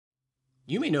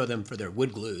You may know them for their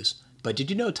wood glues, but did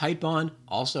you know Titebond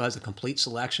also has a complete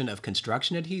selection of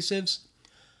construction adhesives?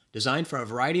 Designed for a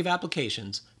variety of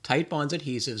applications, Titebond's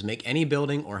adhesives make any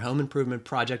building or home improvement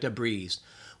project a breeze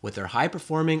with their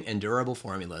high-performing and durable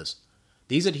formulas.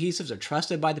 These adhesives are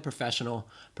trusted by the professional,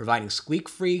 providing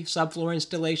squeak-free subfloor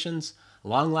installations,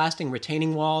 long-lasting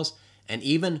retaining walls, and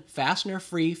even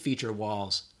fastener-free feature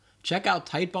walls. Check out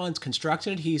Titebond's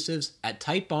construction adhesives at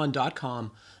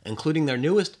titebond.com, including their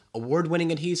newest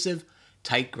award-winning adhesive,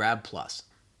 Tight Grab Plus.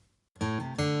 We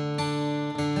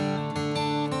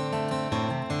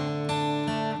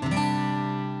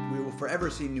will forever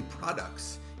see new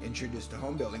products introduced to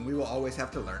home building. We will always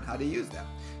have to learn how to use them.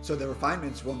 So the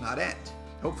refinements will not end.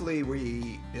 Hopefully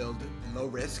we build low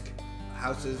risk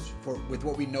houses with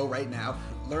what we know right now,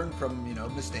 learn from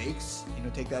mistakes,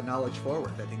 take that knowledge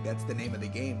forward. I think that's the name of the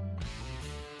game.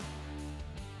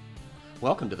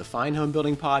 Welcome to the Fine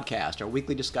Homebuilding Podcast, our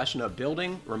weekly discussion of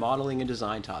building, remodeling, and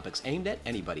design topics aimed at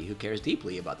anybody who cares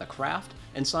deeply about the craft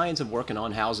and science of working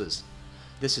on houses.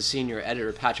 This is Senior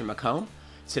Editor Patrick McComb.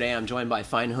 Today I'm joined by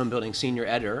Fine Homebuilding Senior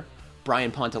Editor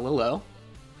Brian Pontalillo.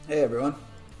 Hey everyone.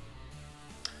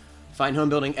 Fine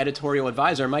Homebuilding Editorial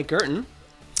Advisor Mike Gerton.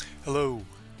 Hello.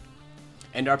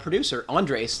 And our producer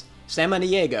Andres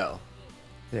Samaniego.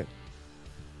 Yeah.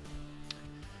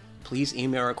 Please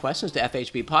email our questions to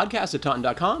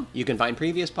fhbpodcast@taunton.com. You can find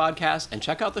previous podcasts and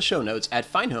check out the show notes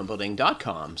at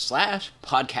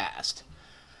finehomebuilding.com/podcast.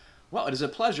 Well, it is a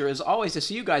pleasure, as always, to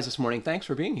see you guys this morning. Thanks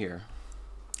for being here.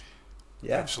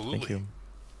 Yeah, absolutely. Thank you.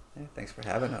 Yeah, thanks for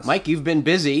having us. Mike, you've been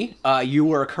busy.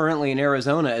 You are currently in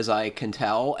Arizona, as I can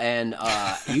tell, and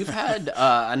you've had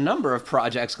a number of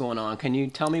projects going on. Can you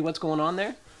tell me what's going on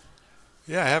there?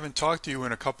 Yeah, I haven't talked to you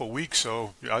in a couple of weeks,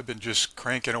 so I've been just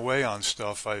cranking away on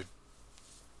stuff. I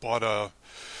bought a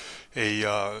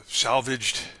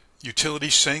salvaged utility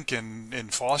sink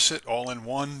and faucet all in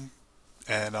one,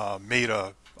 and made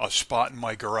a spot in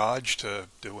my garage to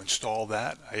install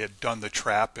that. I had done the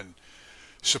trap and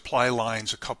supply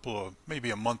lines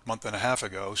maybe a month and a half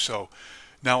ago, so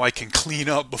now I can clean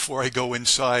up before I go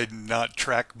inside and not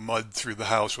track mud through the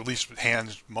house, or at least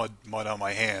mud on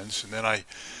my hands. And then I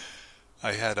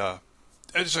had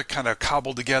it's a kind of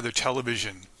cobbled together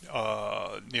television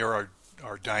near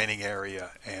our dining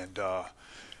area, and I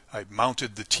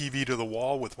mounted the TV to the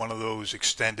wall with one of those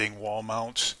extending wall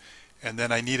mounts. And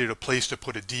then I needed a place to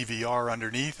put a DVR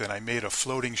underneath, and I made a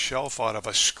floating shelf out of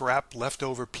a scrap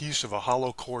leftover piece of a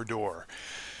hollow core door,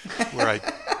 where I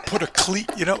put a cleat,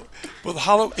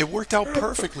 it worked out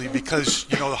perfectly because,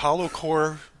 the hollow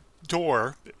core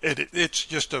door, it's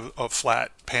just a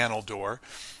flat panel door,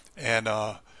 and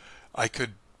I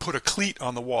could put a cleat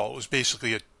on the wall. It was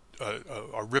basically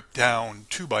a ripped down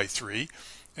 2x3,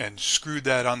 and screwed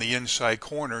that on the inside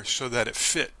corner so that it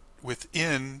fit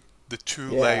within the two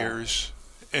layers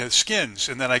skins,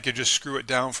 and then I could just screw it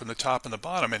down from the top and the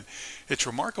bottom, and it's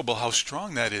remarkable how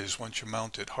strong that is once you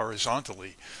mount it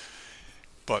horizontally.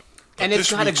 But and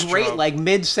it's got a great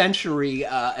mid-century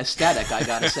aesthetic, I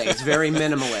gotta say. It's very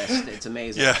minimalist. It's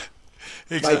amazing. Yeah,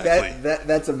 exactly. Like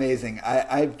that's amazing.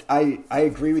 I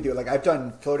agree with you. Like, I've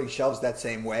done floating shelves that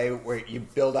same way, where you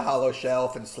build a hollow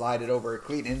shelf and slide it over a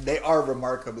cleat, and they are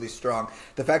remarkably strong.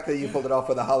 The fact that you pulled it off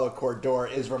with a hollow core door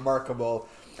is remarkable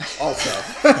also.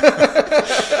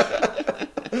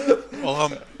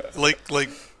 Well, like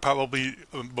probably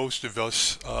most of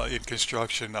us in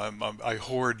construction, I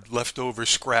hoard leftover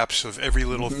scraps of every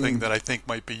little thing that I think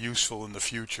might be useful in the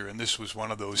future, and this was one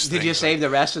of those things. Did you save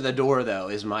the rest of the door, though,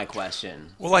 is my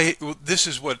question. Well, this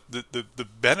is what the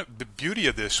beauty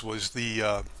of this was.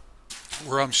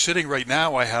 Where I'm sitting right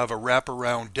now, I have a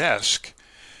wraparound desk.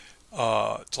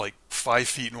 It's like 5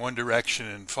 feet in one direction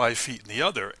and 5 feet in the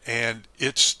other, and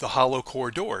it's the hollow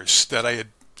core doors that I had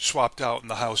swapped out in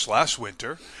the house last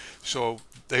winter. So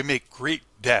they make great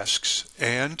desks,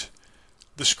 and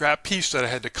the scrap piece that I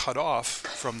had to cut off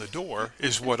from the door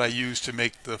is what I used to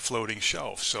make the floating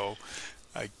shelf. So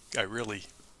I really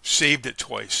saved it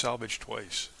twice, salvaged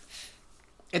twice.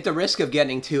 At the risk of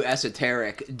getting too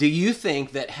esoteric, do you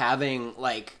think that having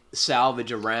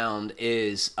salvage around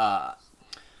is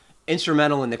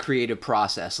instrumental in the creative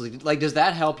process? Like, does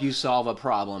that help you solve a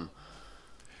problem?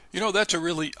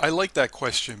 I like that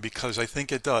question, because I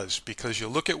think it does, because you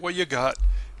look at what you got,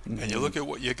 and you look at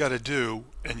what you got to do,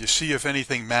 and you see if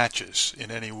anything matches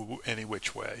in any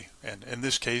which way. And in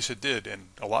this case, it did. In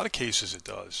a lot of cases, it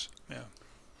does. Yeah.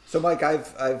 So, Mike, I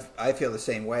feel the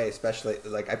same way, especially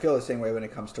like I feel the same way when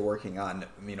it comes to working on,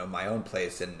 my own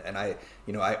place, and I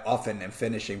often am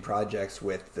finishing projects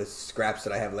with the scraps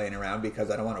that I have laying around because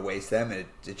I don't want to waste them. And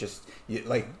it just,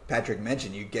 like Patrick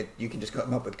mentioned, you can just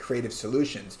come up with creative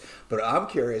solutions. But I'm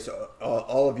curious,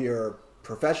 all of your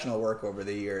professional work over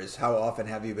the years, how often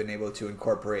have you been able to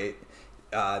incorporate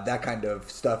that kind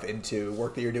of stuff into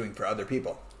work that you're doing for other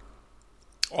people?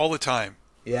 All the time.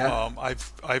 Yeah.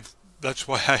 I've that's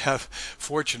why I have,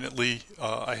 fortunately,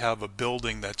 I have a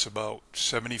building that's about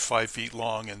 75 feet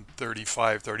long and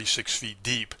 36 feet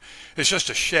deep. It's just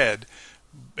a shed,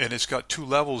 and it's got 2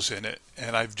 levels in it,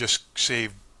 and I've just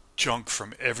saved junk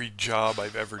from every job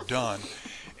I've ever done.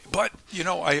 But,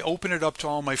 I open it up to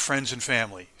all my friends and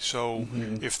family. So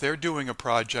if they're doing a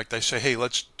project, I say, hey,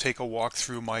 let's take a walk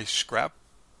through my scrap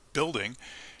building,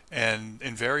 and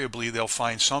invariably they'll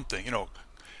find something,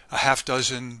 a half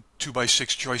dozen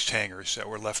 2x6 joist hangers that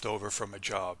were left over from a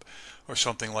job or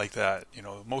something like that.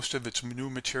 Most of it's new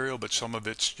material, but some of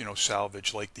it's,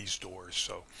 salvage, like these doors.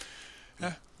 So,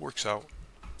 works out.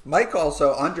 Mike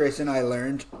also, Andres and I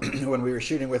learned when we were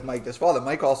shooting with Mike this fall that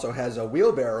Mike also has a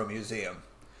wheelbarrow museum.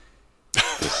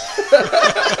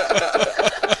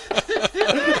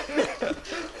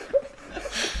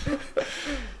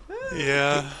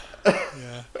 Yeah.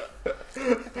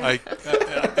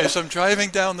 As I'm driving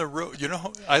down the road,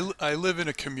 I live in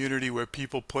a community where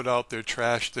people put out their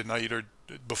trash the night or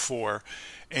before,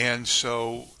 and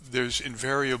so there's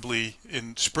invariably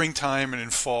in springtime and in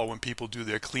fall when people do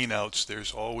their cleanouts,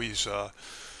 there's always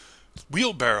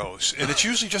wheelbarrows, and it's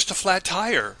usually just a flat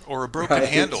tire or a broken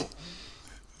handle.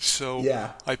 So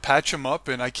I patch them up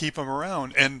and I keep them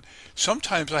around. And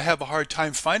sometimes I have a hard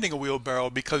time finding a wheelbarrow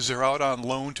because they're out on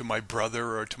loan to my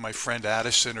brother or to my friend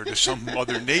Addison or to some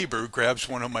other neighbor who grabs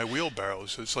one of my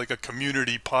wheelbarrows. It's like a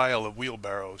community pile of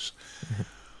wheelbarrows.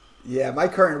 Yeah, my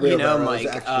current wheelbarrow Mike,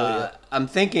 is actually... I'm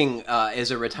thinking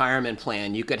as a retirement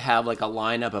plan, you could have like a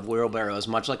lineup of wheelbarrows,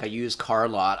 much like a used car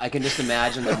lot. I can just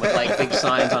imagine them with like big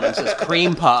signs on them that says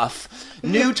cream puff,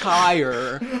 new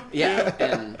tire. Yeah,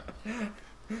 and...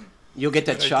 You'll get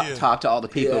to talk to all the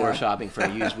people who are shopping for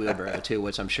a used wheelbarrow, too,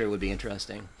 which I'm sure would be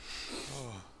interesting.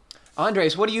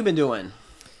 Andres, what have you been doing?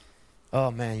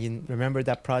 Oh, man, you remember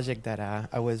that project that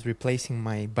I was replacing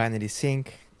my vanity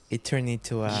sink? It turned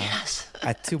into a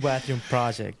 2-bathroom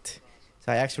project.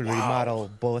 So I actually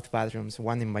remodeled both bathrooms,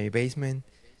 one in my basement.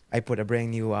 I put a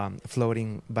brand new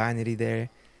floating vanity there.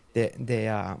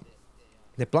 The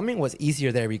plumbing was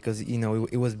easier there because,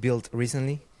 it was built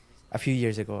recently. A few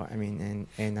years ago,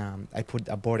 and I put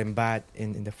a board and bat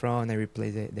in the front. I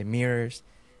replaced the mirrors.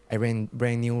 I ran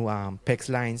brand new PEX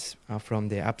lines from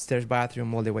the upstairs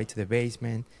bathroom all the way to the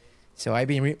basement. So I've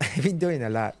been doing a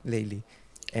lot lately.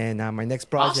 And my next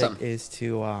project is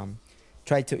to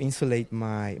try to insulate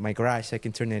my garage so I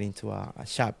can turn it into a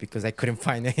shop because I couldn't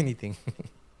find anything.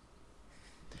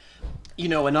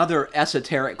 Another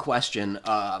esoteric question.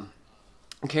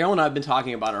 Carol and I have been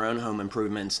talking about our own home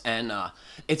improvements, and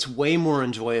it's way more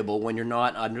enjoyable when you're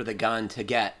not under the gun to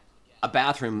get a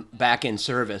bathroom back in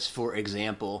service, for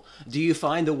example. Do you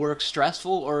find the work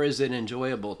stressful, or is it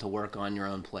enjoyable to work on your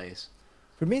own place?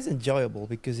 For me, it's enjoyable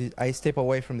because I step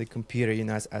away from the computer,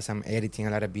 as I'm editing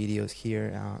a lot of videos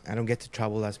here. I don't get to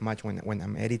travel as much when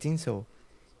I'm editing, so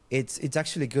it's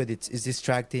actually good. It's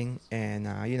distracting, and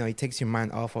it takes your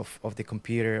mind off of the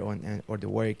computer or the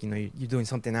work. You're doing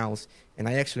something else, and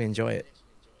I actually enjoy it.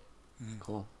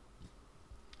 Cool.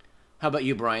 How about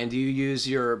you, Brian? Do you use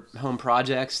your home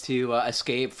projects to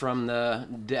escape from the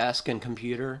desk and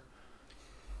computer?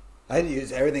 I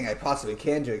use everything I possibly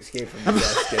can to escape from the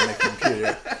desk and the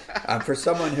computer.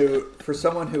 For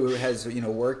someone who has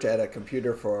worked at a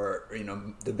computer for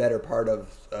the better part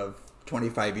of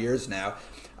 25 years now,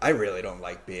 I really don't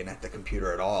like being at the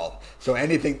computer at all. So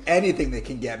anything that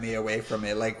can get me away from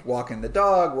it, like walking the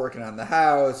dog, working on the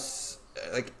house,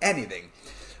 like anything.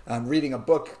 Reading a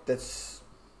book that's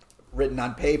written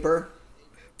on paper.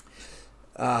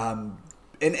 And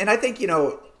I think,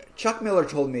 Chuck Miller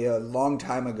told me a long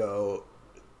time ago,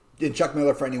 and Chuck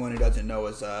Miller, for anyone who doesn't know,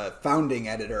 is a founding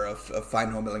editor of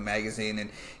Fine Homebuilding magazine.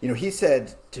 And, he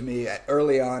said to me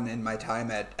early on in my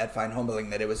time at Fine Homebuilding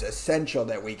that it was essential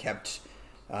that we kept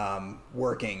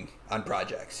working on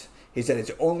projects. He said it's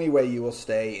the only way you will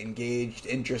stay engaged,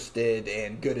 interested,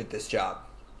 and good at this job.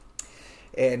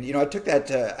 And,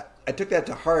 I took that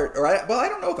to heart, or I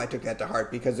don't know if I took that to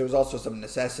heart because there was also some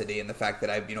necessity in the fact that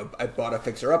I bought a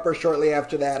fixer-upper shortly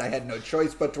after that. I had no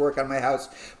choice but to work on my house.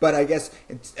 But I guess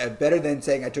it's better than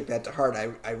saying I took that to heart.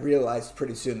 I realized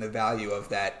pretty soon the value of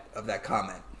that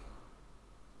comment.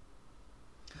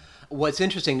 what's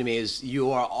interesting to me is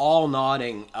you are all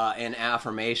nodding in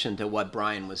affirmation to what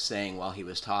Brian was saying while he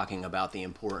was talking about the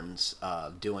importance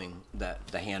of doing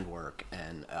the handwork,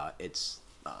 and it's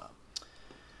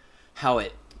how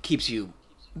it keeps you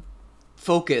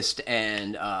focused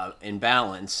and in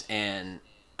balance, and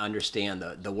understand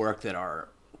the work that our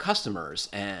customers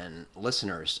and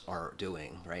listeners are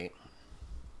doing, right?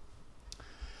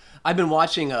 I've been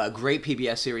watching a great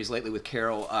PBS series lately with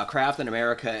Carol, Craft in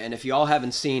America, and if y'all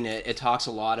haven't seen it, it talks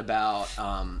a lot about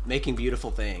making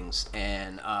beautiful things,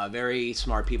 and very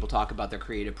smart people talk about their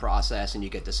creative process, and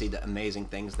you get to see the amazing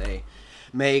things they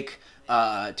make.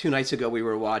 2 nights ago, we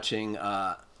were watching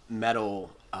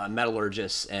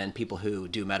metallurgists and people who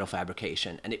do metal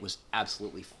fabrication, and it was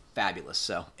absolutely fabulous.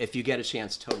 So if you get a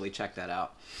chance, totally check that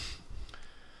out.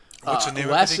 What's the name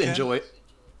of it again? Enjoy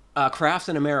Craft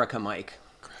in America, Mike.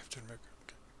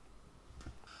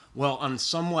 Well, on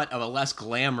somewhat of a less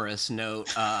glamorous note,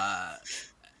 I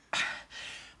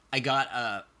got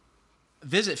a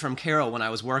visit from Carol when I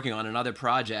was working on another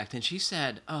project, and she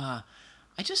said, I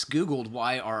just Googled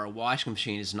why our washing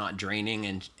machine is not draining,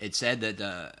 and it said that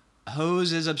the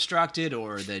hose is obstructed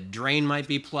or the drain might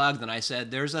be plugged, and I said,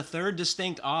 there's a third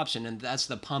distinct option, and that's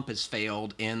the pump has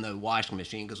failed in the washing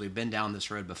machine, because we've been down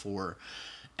this road before,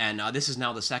 and this is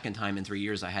now the second time in 3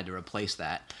 years I had to replace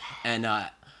that, and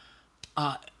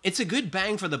it's a good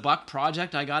bang for the buck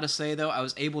project, I gotta say, though. I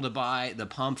was able to buy the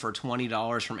pump for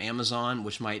 $20 from Amazon,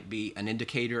 which might be an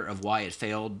indicator of why it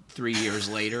failed 3 years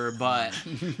later, but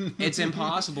it's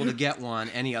impossible to get one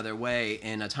any other way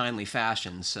in a timely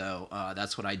fashion, so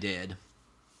that's what I did.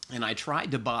 And I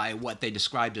tried to buy what they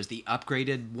described as the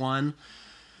upgraded one.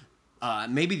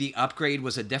 Maybe the upgrade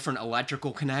was a different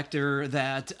electrical connector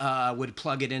that would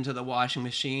plug it into the washing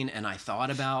machine, and I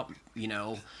thought about,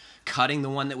 cutting the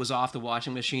one that was off the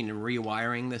washing machine and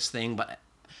rewiring this thing, but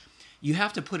you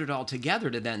have to put it all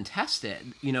together to then test it,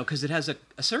 because it has a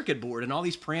circuit board, and all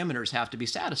these parameters have to be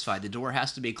satisfied. The door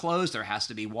has to be closed, there has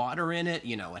to be water in it,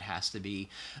 it has to be,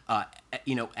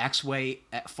 X way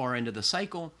far into the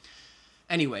cycle.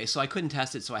 Anyway, so I couldn't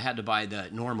test it, so I had to buy the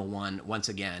normal one once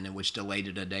again, which delayed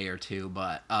it a day or two,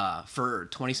 but for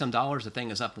 $20-some, the thing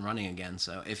is up and running again.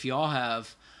 So if y'all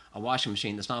have a washing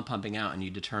machine that's not pumping out and you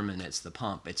determine it's the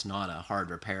pump, it's not a hard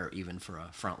repair even for a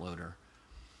front loader.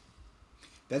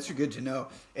 That's good to know.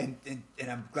 And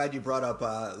I'm glad you brought up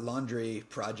laundry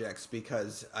projects,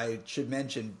 because I should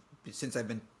mention, since I've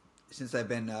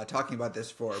been talking about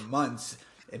this for months,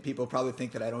 and people probably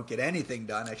think that I don't get anything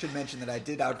done, I should mention that I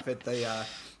did outfit the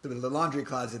laundry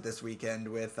closet this weekend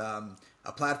with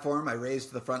a platform. I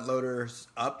raised the front loaders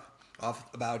up off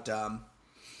about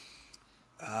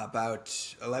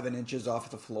 11 inches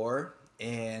off the floor,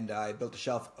 and I built a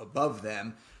shelf above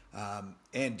them.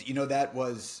 And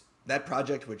that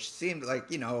project, which seemed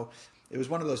like, it was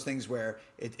one of those things where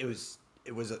it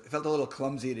felt a little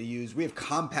clumsy to use. We have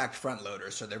compact front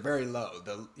loaders, so they're very low.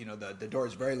 The door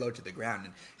is very low to the ground,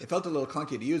 and it felt a little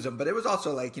clunky to use them. But it was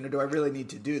also like, do I really need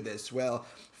to do this? Well,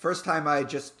 first time I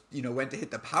just, went to hit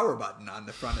the power button on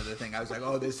the front of the thing, I was like,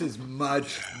 oh, this is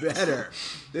much better.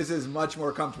 This is much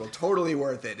more comfortable. Totally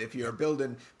worth it. If you're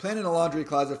planning a laundry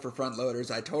closet for front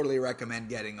loaders, I totally recommend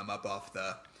getting them up off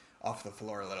the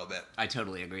floor a little bit. I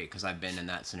totally agree, because I've been in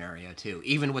that scenario too.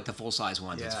 Even with the full-size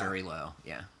ones, It's very low.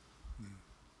 Yeah.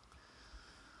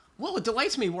 Well, it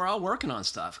delights me we're all working on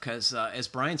stuff, because as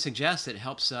Brian suggests, it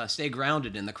helps stay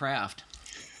grounded in the craft.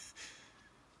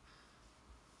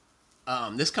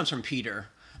 This comes from Peter.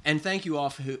 And thank you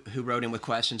all who wrote in with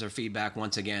questions or feedback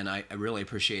once again. I really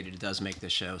appreciate it. It does make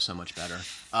this show so much better.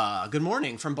 Good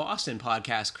morning from Boston,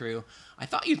 podcast crew. I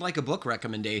thought you'd like a book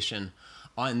recommendation.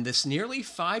 On this nearly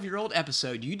 5-year-old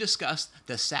episode, you discussed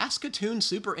The Saskatoon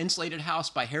Super Insulated House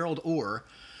by Harold Orr.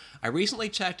 I recently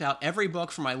checked out every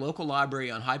book from my local library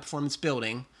on high-performance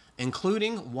building,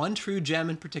 including one true gem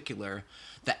in particular,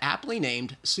 the aptly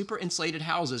named Super Insulated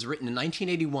Houses, written in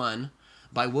 1981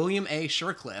 by William A.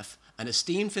 Shercliffe, an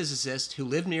esteemed physicist who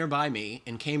lived nearby me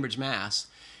in Cambridge, Mass.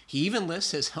 He even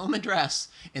lists his home address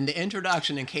in the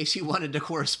introduction in case you wanted to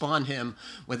correspond him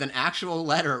with an actual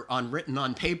letter written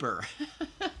on paper.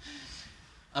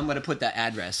 I'm going to put that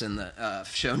address in the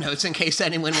show notes in case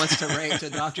anyone wants to write to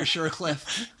Dr.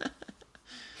 Shercliffe.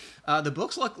 The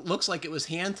book looks like it was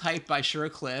hand-typed by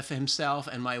Shercliffe himself,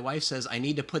 and my wife says I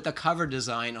need to put the cover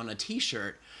design on a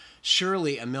T-shirt.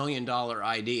 Surely $1 million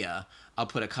idea. I'll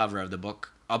put a photo of the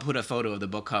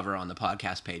book cover on the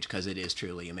podcast page, because it is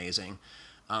truly amazing.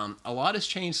 A lot has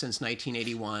changed since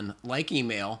 1981, like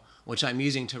email, which I'm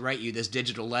using to write you this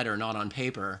digital letter, not on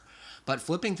paper. But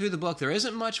flipping through the book, there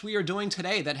isn't much we are doing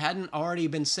today that hadn't already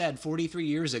been said 43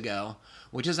 years ago,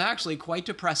 which is actually quite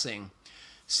depressing.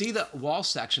 See the wall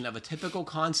section of a typical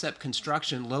concept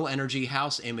construction low-energy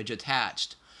house image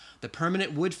attached. The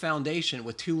permanent wood foundation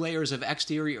with 2 layers of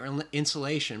exterior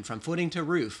insulation from footing to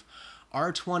roof,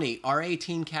 R20,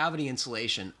 R18 cavity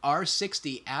insulation,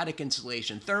 R60 attic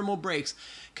insulation, thermal breaks,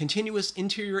 continuous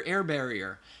interior air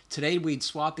barrier. Today we'd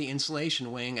swap the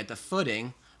insulation wing at the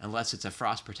footing, unless it's a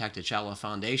frost-protected shallow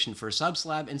foundation, for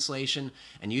subslab insulation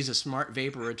and use a smart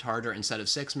vapor retarder instead of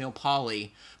 6 mil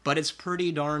poly, but it's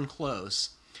pretty darn close.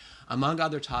 Among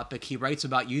other topics, he writes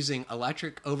about using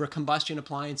electric over combustion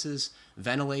appliances,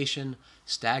 ventilation,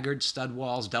 staggered stud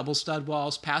walls, double stud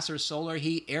walls, passive solar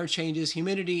heat, air changes,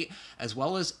 humidity, as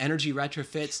well as energy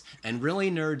retrofits, and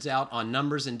really nerds out on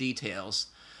numbers and details.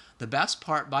 The best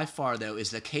part by far, though,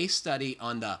 is the case study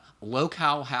on the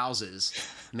low-cal houses.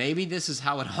 Maybe this is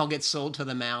how it all gets sold to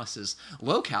the masses.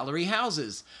 Low-calorie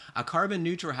houses. A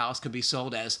carbon-neutral house could be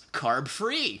sold as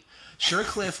carb-free.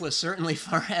 Shercliffe was certainly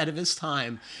far ahead of his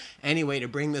time. Anyway, to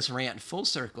bring this rant full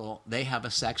circle, they have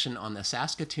a section on the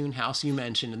Saskatoon house you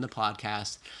mentioned in the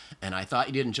podcast, and I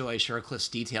thought you'd enjoy Shercliffe's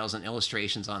details and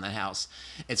illustrations on that house.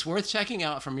 It's worth checking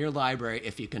out from your library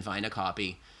if you can find a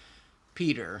copy.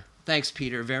 Peter. Thanks,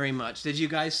 Peter, very much. Did you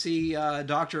guys see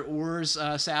Dr. Orr's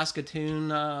Saskatoon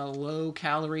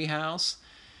low-calorie house?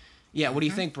 Yeah, what do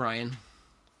you think, Brian?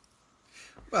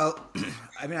 Well,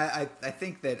 I mean, I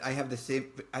think that I have the same.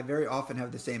 I very often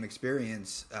have the same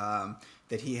experience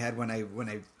that he had when I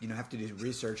have to do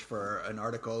research for an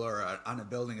article or on a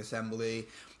building assembly,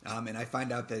 and I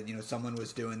find out that someone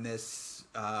was doing this,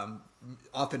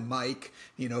 often Mike,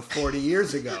 40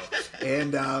 years ago,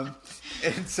 and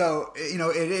so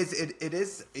it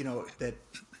is that.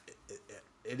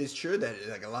 It is true that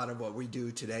like a lot of what we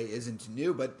do today isn't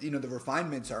new, but the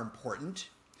refinements are important.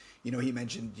 He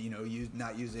mentioned,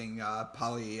 not using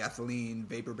polyethylene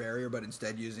vapor barrier, but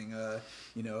instead using a,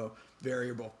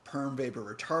 variable perm vapor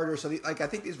retarder. So I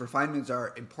think these refinements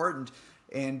are important.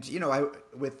 And,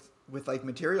 with like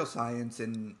material science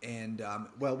and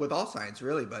with all science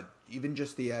really, but even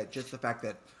just the fact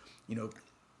that,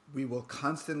 we will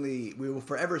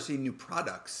forever see new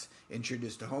products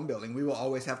introduced to home building. We will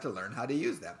always have to learn how to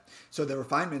use them. So the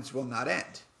refinements will not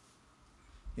end.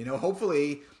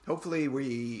 Hopefully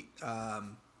we,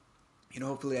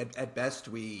 hopefully at best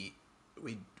we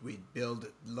build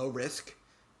low risk,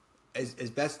 as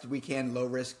best we can, low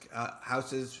risk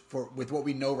houses with what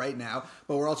we know right now.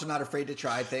 But we're also not afraid to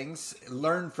try things,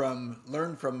 learn from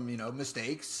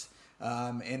mistakes,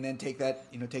 and then take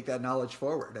that knowledge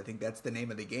forward. I think that's the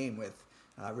name of the game with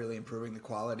really improving the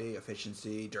quality,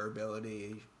 efficiency,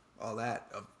 durability, all that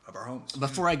of our homes.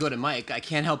 Before I go to Mike, I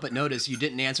can't help but notice you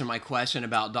didn't answer my question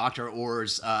about Dr.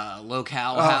 Orr's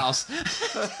low-cal house.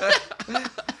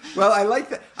 Well, I like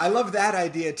that. I love that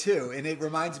idea too, and it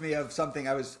reminds me of something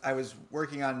I was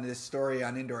working on this story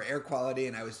on indoor air quality,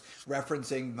 and I was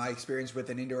referencing my experience with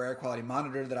an indoor air quality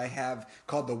monitor that I have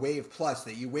called the Wave Plus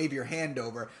that you wave your hand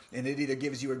over, and it either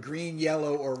gives you a green,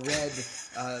 yellow, or red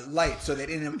light, so that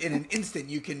in an instant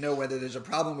you can know whether there's a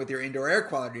problem with your indoor air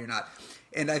quality or not.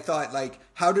 And I thought,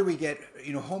 how do we get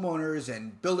homeowners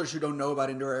and builders who don't know about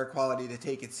indoor air quality to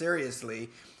take it seriously?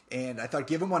 And I thought,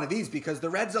 give them one of these because the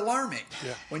red's alarming.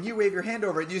 Yeah. When you wave your hand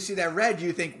over it and you see that red,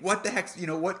 you think, what the heck's,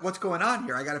 what's going on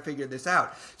here? I got to figure this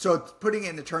out. So putting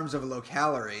it in the terms of low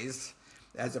calories,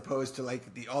 as opposed to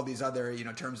all these other,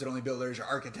 terms that only builders or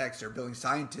architects or building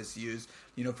scientists use,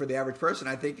 for the average person,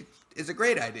 I think is a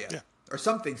great idea. Yeah. Or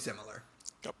something similar.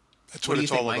 Yep. That's what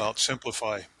it's all about.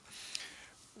 Simplify.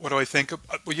 What do I think?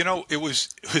 Well, it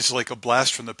was like a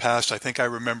blast from the past. I think I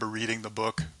remember reading the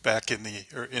book back in the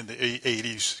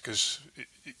 80s because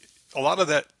a lot of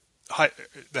that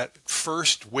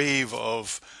first wave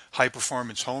of high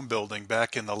performance home building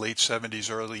back in the late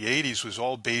 70s, early 80s was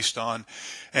all based on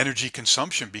energy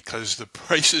consumption because the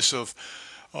prices of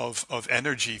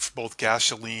energy, both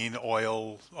gasoline,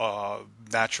 oil,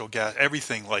 natural gas,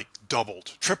 everything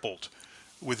doubled, tripled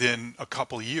within a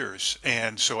couple of years.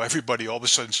 And so everybody all of a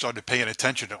sudden started paying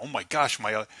attention to, oh my gosh,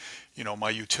 my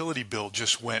utility bill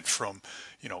just went from,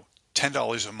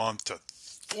 $10 a month to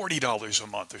 $40 a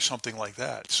month or something like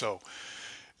that. So,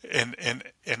 and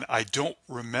I don't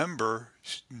remember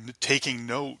taking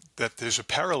note that there's a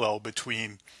parallel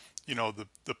between,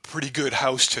 the pretty good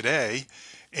house today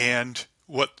and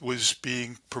what was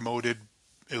being promoted,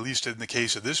 at least in the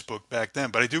case of this book back then.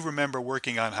 But I do remember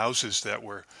working on houses that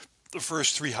were the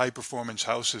first 3 high-performance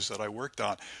houses that I worked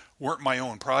on weren't my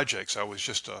own projects. I was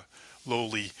just a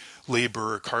lowly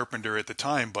laborer, carpenter at the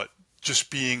time, but just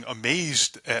being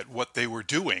amazed at what they were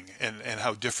doing and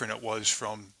how different it was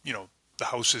from, the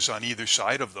houses on either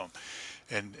side of them.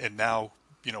 And now,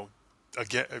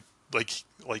 again, like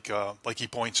he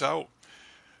points out,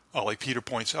 like Peter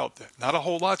points out, that not a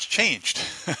whole lot's changed,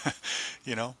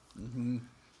 Mm-hmm.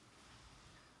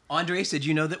 Andres, did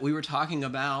you know that we were talking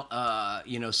about,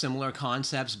 similar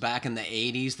concepts back in the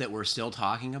 80s that we're still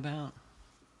talking about?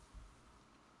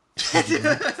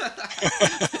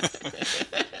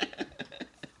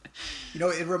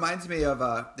 It reminds me of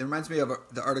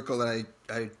the article that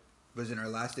I was in our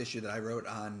last issue that I wrote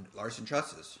on Larson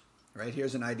trusses. Right,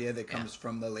 here's an idea that comes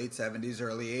from the late 70s,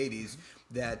 early 80s.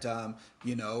 That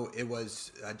it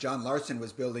was John Larson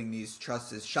was building these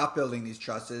trusses, shop building these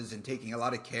trusses, and taking a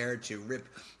lot of care to rip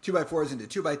 2x4s into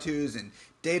 2x2s and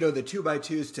dado the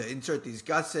 2x2s to insert these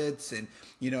gussets, and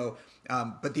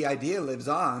but the idea lives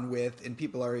on and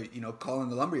people are calling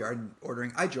the lumberyard and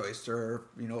ordering I-joists or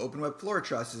open web floor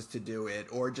trusses to do it,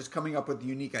 or just coming up with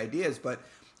unique ideas. But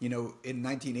in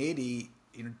 1980.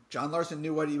 John Larson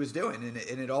knew what he was doing, and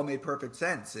it all made perfect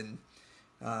sense. And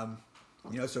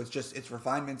so it's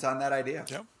refinements on that idea.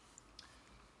 Yep.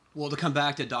 Well, to come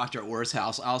back to Dr. Orr's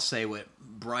house, I'll say what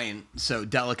Brian so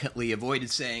delicately avoided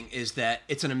saying is that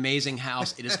it's an amazing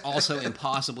house. It is also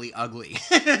impossibly ugly.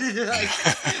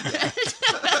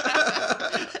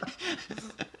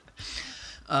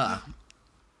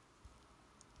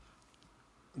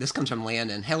 This comes from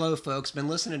Landon. Hello, folks. Been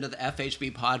listening to the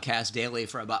FHB podcast daily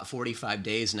for about 45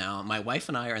 days now. My wife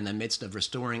and I are in the midst of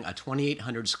restoring a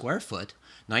 2,800 square foot,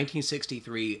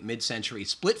 1963 mid-century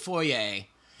split foyer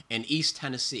in East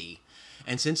Tennessee.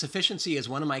 And since efficiency is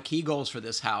one of my key goals for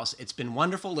this house, it's been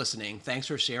wonderful listening. Thanks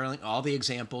for sharing all the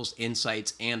examples,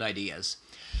 insights, and ideas.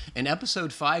 In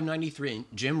episode 593,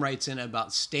 Jim writes in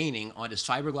about staining on his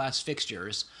fiberglass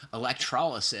fixtures,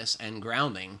 electrolysis, and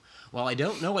grounding. While I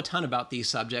don't know a ton about these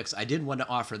subjects, I did want to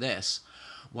offer this.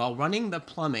 While running the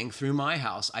plumbing through my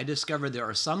house, I discovered there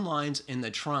are some lines in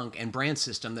the trunk and branch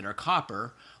system that are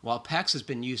copper, while PEX has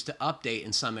been used to update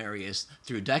in some areas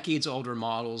through decades-old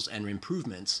remodels and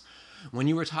improvements. When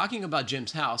you were talking about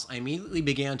Jim's house, I immediately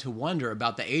began to wonder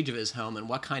about the age of his home and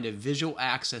what kind of visual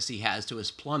access he has to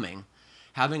his plumbing.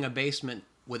 Having a basement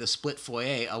with a split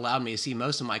foyer allowed me to see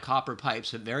most of my copper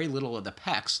pipes, but very little of the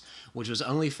PEX, which was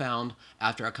only found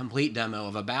after a complete demo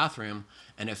of a bathroom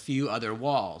and a few other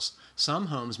walls. Some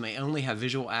homes may only have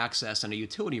visual access in a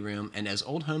utility room, and as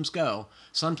old homes go,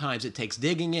 sometimes it takes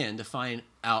digging in to find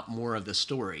out more of the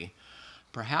story.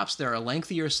 Perhaps there are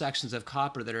lengthier sections of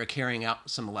copper that are carrying out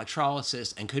some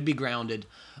electrolysis and could be grounded,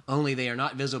 only they are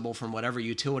not visible from whatever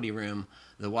utility room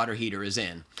the water heater is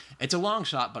in. It's a long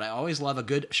shot, but I always love a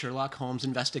good Sherlock Holmes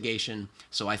investigation,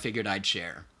 so I figured I'd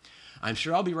share. I'm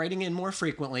sure I'll be writing in more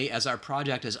frequently as our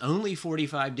project is only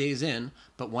 45 days in,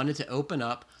 but wanted to open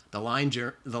up the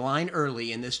line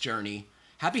early in this journey.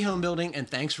 Happy home building, and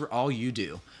thanks for all you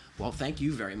do. Well, thank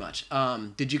you very much.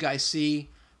 Did you guys see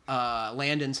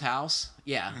Landon's house?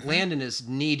 Yeah, mm-hmm. Landon is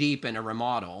knee-deep in a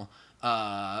remodel.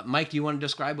 Mike, do you want to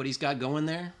describe what he's got going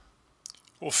there?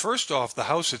 Well, first off, the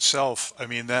house itself, I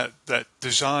mean, that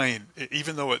design,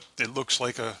 even though it looks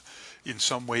like in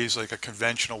some ways like a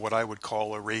conventional, what I would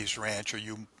call a raised ranch, or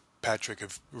you, Patrick,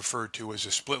 have referred to as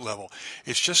a split level,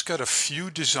 it's just got a few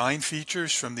design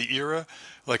features from the era,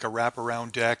 like a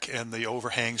wraparound deck and the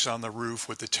overhangs on the roof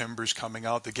with the timbers coming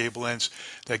out, the gable ends,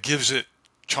 that gives it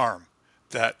charm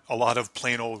that a lot of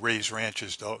plain old raised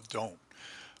ranches don't.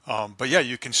 But yeah,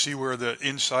 you can see where the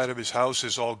inside of his house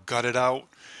is all gutted out,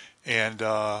 and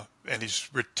he's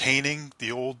retaining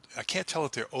the old, I can't tell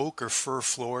if they're oak or fir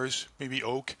floors, maybe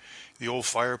oak, the old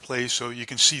fireplace, so you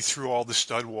can see through all the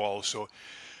stud walls. So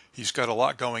he's got a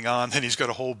lot going on. Then he's got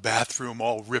a whole bathroom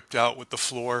all ripped out with the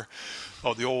floor,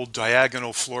 the old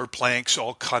diagonal floor planks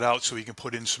all cut out so he can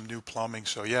put in some new plumbing.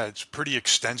 So yeah, it's pretty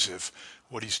extensive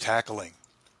what he's tackling.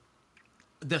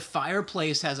 The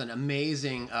fireplace has an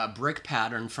amazing brick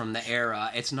pattern from the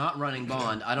era. It's not running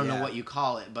bond. I don't know what you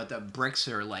call it, but the bricks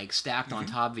are like stacked on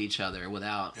top of each other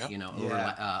without,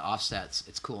 offsets.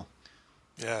 It's cool.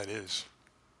 Yeah, it is.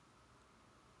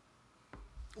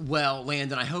 Well,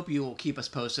 Landon, I hope you will keep us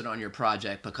posted on your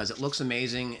project because it looks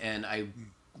amazing, and I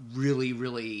really,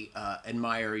 really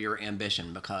admire your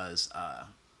ambition because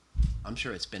I'm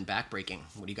sure it's been backbreaking.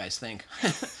 What do you guys think?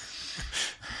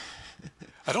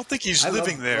 I don't think he's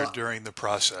living there during the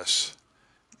process.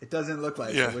 It doesn't look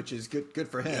like it, which is good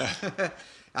for him. Yeah.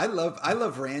 I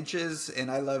love ranches, and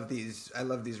I love these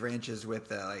ranches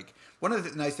with like, one of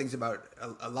the nice things about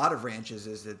a lot of ranches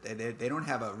is that they don't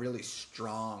have a really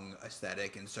strong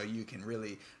aesthetic, and so you can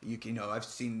I've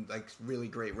seen like really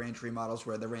great ranch remodels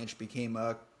where the ranch became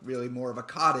a really more of a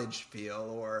cottage feel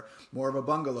or more of a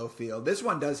bungalow feel. This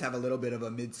one does have a little bit of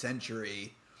a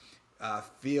mid-century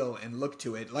feel and look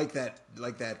to it, like that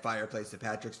fireplace that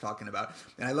Patrick's talking about.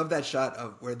 And I love that shot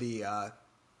of where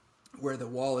the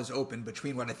wall is open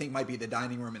between what I think might be the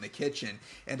dining room and the kitchen.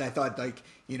 And I thought, like,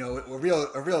 a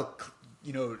real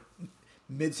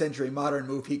mid-century modern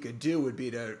move he could do would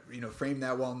be to frame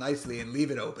that wall nicely and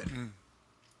leave it open.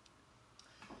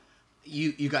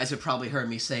 You guys have probably heard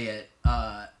me say it.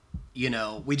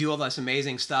 We do all this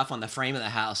amazing stuff on the frame of the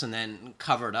house and then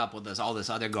cover it up with all this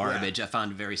other garbage. I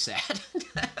found it very sad.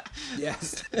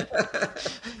 Yes.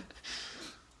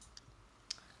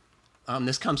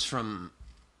 This comes from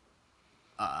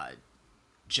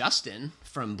Justin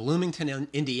from Bloomington,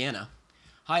 Indiana.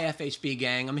 Hi, FHB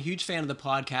gang. I'm a huge fan of the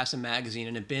podcast and magazine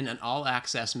and have been an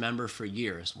all-access member for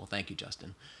years. Well, thank you,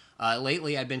 Justin.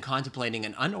 Lately, I've been contemplating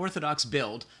an unorthodox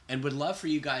build and would love for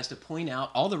you guys to point out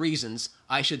all the reasons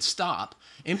I should stop.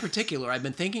 In particular, I've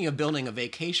been thinking of building a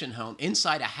vacation home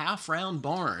inside a half-round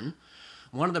barn.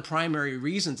 One of the primary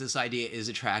reasons this idea is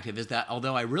attractive is that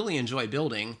although I really enjoy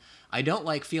building, I don't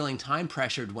like feeling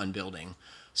time-pressured when building.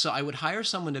 So I would hire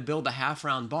someone to build a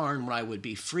half-round barn where I would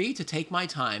be free to take my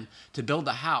time to build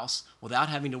the house without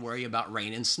having to worry about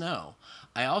rain and snow.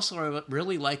 I also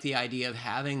really like the idea of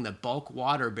having the bulk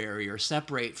water barrier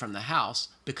separate from the house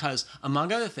because,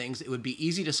 among other things, it would be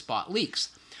easy to spot leaks.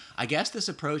 I guess this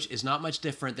approach is not much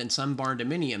different than some barn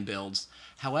dominium builds.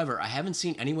 However, I haven't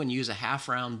seen anyone use a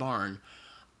half-round barn.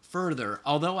 Further,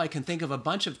 although I can think of a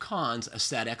bunch of cons,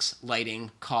 aesthetics,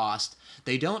 lighting, cost,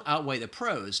 they don't outweigh the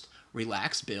pros.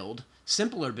 Relaxed build,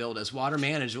 simpler build as water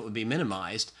management would be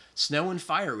minimized, snow and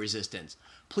fire resistance.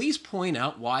 Please point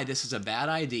out why this is a bad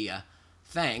idea.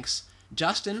 Thanks.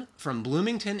 Justin from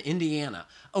Bloomington, Indiana.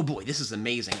 Oh boy, this is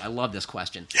amazing. I love this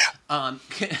question. Yeah.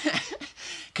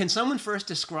 Can someone first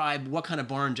describe what kind of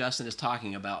barn Justin is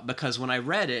talking about? Because when I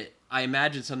read it, I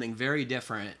imagined something very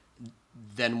different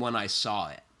than when I saw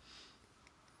it.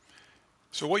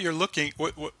 So what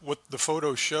the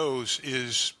photo shows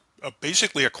is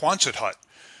basically a Quonset hut.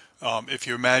 If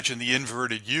you imagine the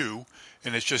inverted U,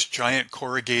 and it's just giant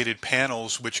corrugated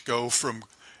panels which go from,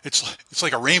 it's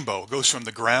like a rainbow. It goes from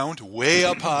the ground way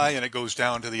up high and it goes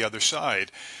down to the other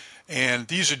side. And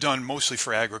these are done mostly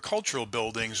for agricultural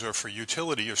buildings or for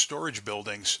utility or storage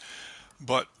buildings.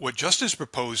 But what Justin's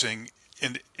proposing,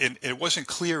 and it wasn't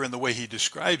clear in the way he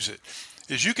describes it,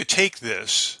 is you could take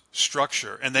this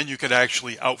structure and then you could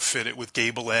actually outfit it with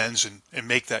gable ends and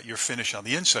make that your finish on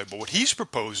the inside. But what he's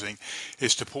proposing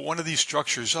is to put one of these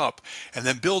structures up and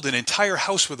then build an entire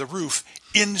house with a roof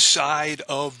inside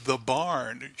of the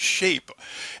barn shape.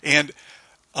 And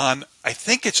on, I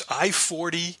think it's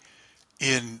I-40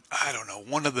 in, I don't know,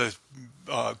 one of the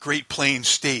Great Plains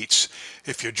states,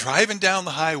 if you're driving down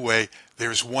the highway,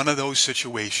 there's one of those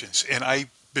situations. And I've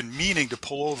been meaning to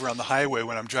pull over on the highway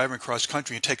when I'm driving across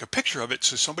country and take a picture of it.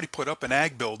 So somebody put up an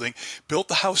ag building, built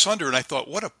the house under, and I thought,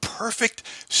 what a perfect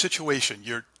situation.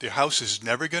 Your house is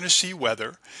never going to see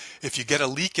weather. If you get a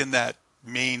leak in that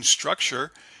main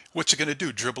structure, what's it going to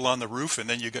do? Dribble on the roof, and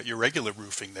then you got your regular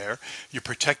roofing there. You're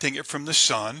protecting it from the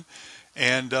sun,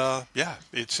 and yeah,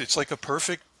 it's like a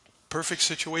perfect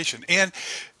situation. And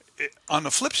on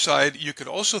the flip side, you could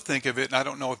also think of it, and I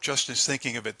don't know if Justin's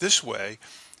thinking of it this way,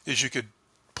 is you could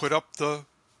put up the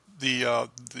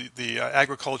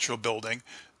agricultural building,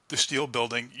 the steel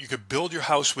building. You could build your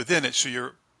house within it so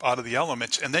you're out of the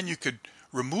elements, and then you could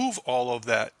remove all of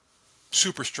that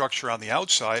superstructure on the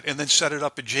outside and then set it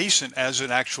up adjacent as an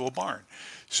actual barn.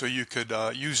 So you could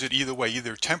use it either way,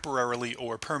 either temporarily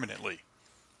or permanently.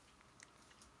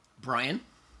 Brian?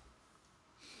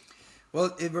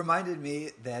 Well, it reminded me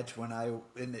that when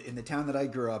in the town that I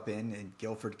grew up in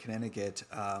Guilford, Connecticut,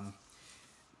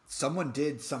 someone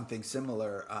did something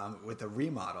similar with a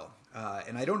remodel,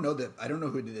 and I don't know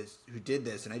who did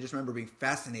this, and I just remember being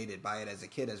fascinated by it as a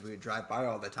kid as we would drive by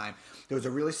all the time. There was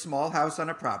a really small house on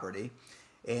a property,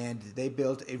 and they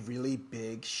built a really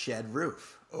big shed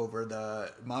roof over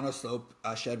the monoslope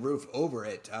shed roof over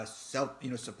it,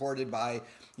 supported by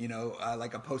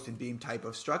like a post and beam type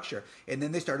of structure. And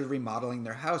then they started remodeling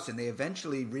their house, and they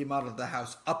eventually remodeled the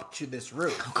house up to this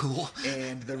roof. Oh, cool!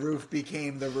 And the roof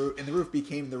became the roof, and the roof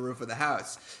became the roof of the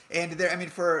house. And there, I mean,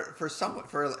 for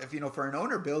an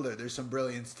owner builder, there's some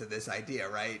brilliance to this idea,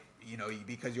 right?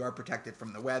 because you are protected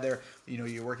from the weather.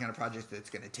 You're working on a project that's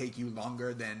going to take you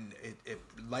longer than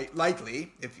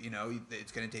likely if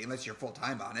it's going to take, unless you're full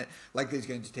time on it. Likely it's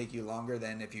going to take you longer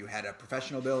than if you had a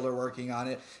professional builder working on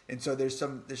it. And so there's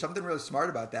something really smart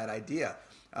about that idea.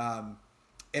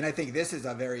 And I think this is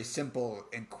a very simple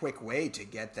and quick way to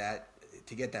get that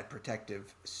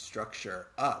protective structure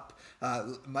up.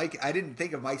 Mike, I didn't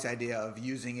think of Mike's idea of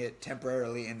using it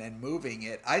temporarily and then moving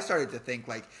it. I started to think,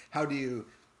 like, how do you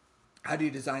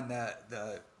design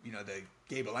the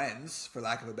gable ends, for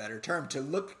lack of a better term, to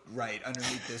look right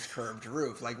underneath this curved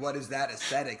roof? Like, what is that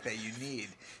aesthetic that you need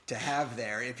to have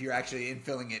there if you're actually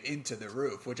infilling it into the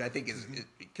roof, which I think it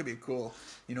could be a cool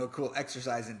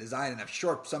exercise in design. And I'm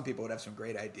sure some people would have some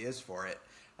great ideas for it.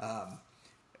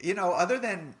 Other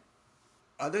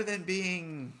than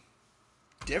being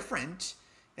different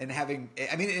and having,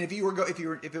 I mean, and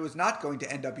if it was not going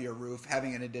to end up your roof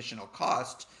having an additional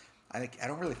cost, I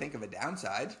don't really think of a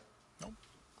downside.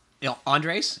 Nope.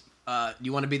 Andres,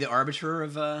 you want to be the arbiter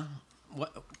of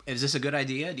what? Is this a good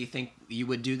idea? Do you think you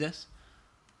would do this?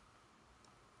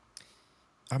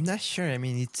 I'm not sure. I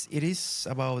mean, it is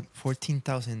about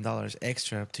 $14,000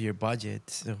 extra to your budget.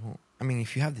 So, I mean,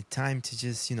 if you have the time to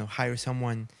just hire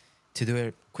someone to do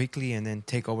it quickly and then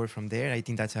take over from there, I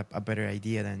think that's a better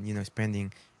idea than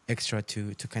spending extra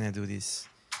to kind of do these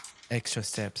extra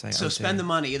steps. So spend the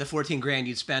money, the $14,000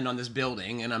 you'd spend on this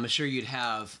building, and I'm sure you'd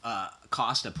have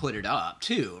cost to put it up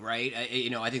too, right?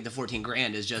 I think the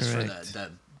 $14,000 is just Correct.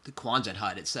 For the Quonset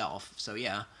hut itself. So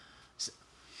yeah.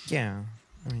 Yeah.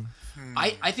 I mean,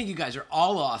 I think you guys are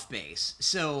all off base.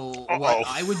 So what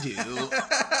I would do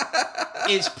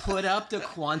is put up the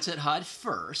Quonset hut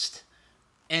first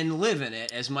and live in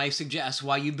it, as Mike suggests,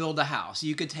 while you build a house.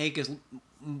 You could take as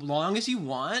long as you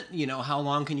want. How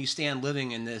long can you stand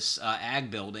living in this ag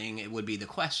building? It would be the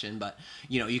question. But,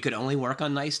 you could only work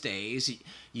on nice days.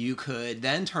 You could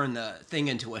then turn the thing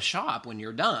into a shop when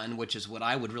you're done, which is what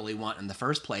I would really want in the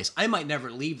first place. I might never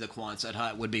leave the Quonset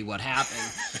hut, would be what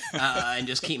happened, and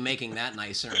just keep making that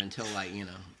nicer until I,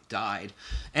 died.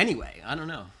 Anyway, I don't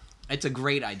know. It's a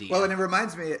great idea. Well, and it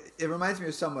reminds me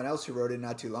of someone else who wrote in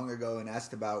not too long ago and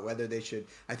asked about whether they should.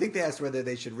 I think they asked whether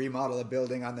they should remodel a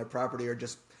building on their property or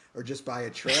just buy a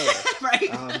trailer.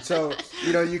 Right. So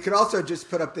you could also just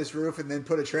put up this roof and then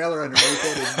put a trailer underneath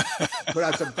it and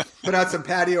put out some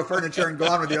patio furniture and go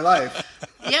on with your life.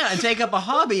 Yeah, and take up a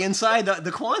hobby inside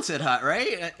the Quonset hut,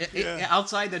 right?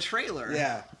 Outside the trailer.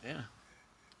 Yeah. Yeah.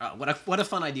 What a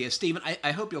fun idea, Stephen.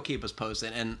 I hope you'll keep us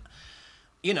posted. And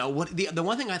what the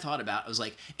one thing I thought about was,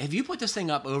 like, if you put this thing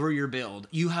up over your build,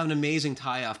 you have an amazing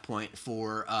tie-off point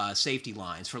for safety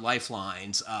lines, for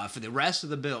lifelines, for the rest of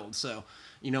the build. So,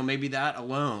 maybe that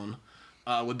alone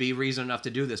would be reason enough to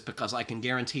do this, because I can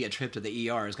guarantee a trip to the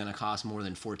ER is going to cost more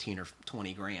than $14,000 or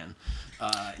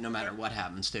 $20,000, no matter what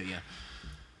happens to you.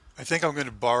 I think I'm going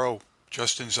to borrow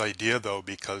Justin's idea, though,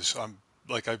 because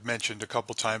like I've mentioned a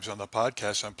couple times on the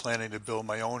podcast, I'm planning to build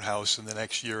my own house in the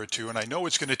next year or two, and I know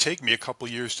it's going to take me a couple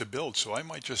years to build, so I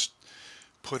might just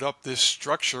put up this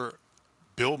structure,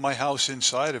 build my house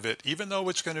inside of it, even though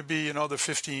it's going to be another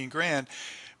 $15,000,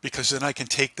 because then I can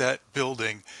take that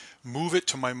building, move it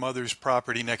to my mother's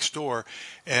property next door,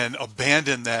 and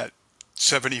abandon that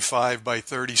 75 by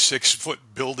 36 foot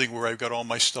building where I've got all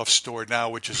my stuff stored now,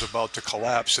 which is about to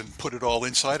collapse, and put it all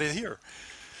inside of here.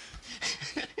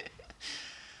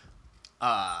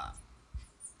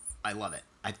 I love it.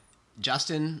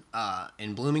 Justin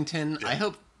in Bloomington. Yeah. I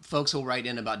hope folks will write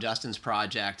in about Justin's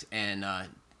project and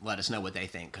let us know what they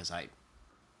think, because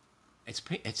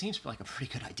it seems like a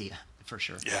pretty good idea for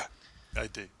sure. Yeah, I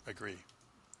do agree.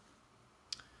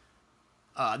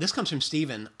 This comes from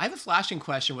Steven. I have a flashing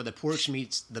question where the porch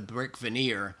meets the brick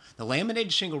veneer. The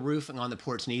laminated shingle roofing on the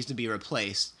porch needs to be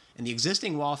replaced, and the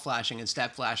existing wall flashing and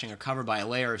step flashing are covered by a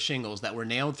layer of shingles that were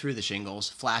nailed through the shingles,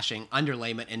 flashing,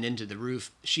 underlayment, and into the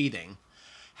roof sheathing.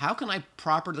 How can I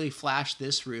properly flash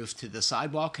this roof to the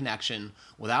sidewall connection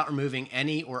without removing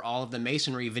any or all of the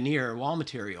masonry veneer wall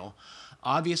material?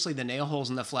 Obviously, the nail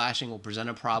holes in the flashing will present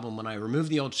a problem when I remove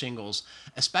the old shingles,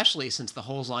 especially since the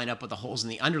holes line up with the holes in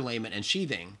the underlayment and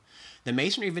sheathing. The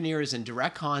masonry veneer is in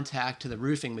direct contact to the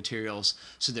roofing materials,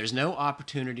 so there's no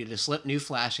opportunity to slip new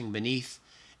flashing beneath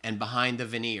and behind the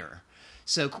veneer.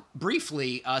 So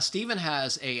briefly, Stephen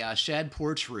has a shed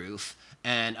porch roof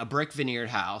and a brick veneered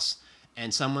house,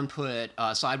 and someone put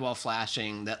sidewall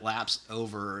flashing that laps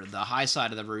over the high side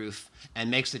of the roof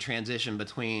and makes the transition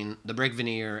between the brick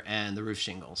veneer and the roof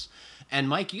shingles. And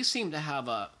Mike, you seem to have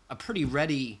a pretty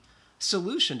ready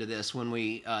solution to this when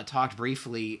we talked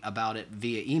briefly about it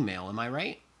via email. Am I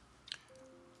right?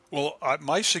 Well,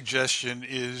 my suggestion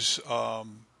is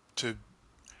to to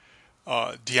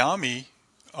Diami,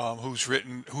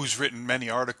 who's written many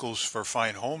articles for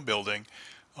Fine Homebuilding,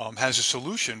 has a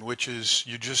solution, which is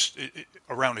you just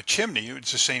around a chimney.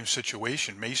 It's the same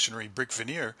situation. Masonry, brick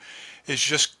veneer, is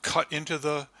just cut into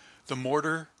the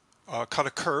mortar, cut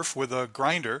a kerf with a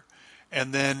grinder,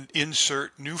 and then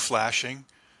insert new flashing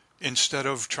instead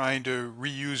of trying to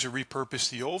reuse or repurpose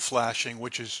the old flashing,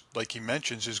 which is, like he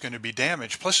mentions, is going to be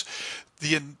damaged. Plus,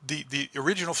 the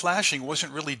original flashing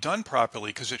wasn't really done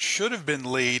properly because it should have been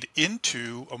laid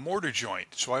into a mortar joint.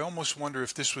 So I almost wonder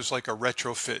if this was like a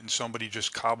retrofit and somebody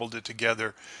just cobbled it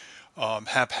together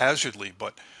haphazardly.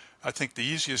 But I think the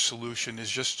easiest solution is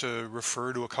just to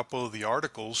refer to a couple of the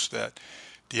articles that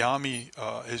Diami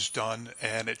has done,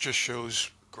 and it just shows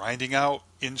grinding out,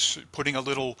 putting a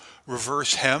little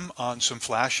reverse hem on some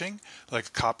flashing,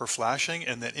 like copper flashing,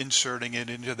 and then inserting it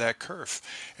into that kerf,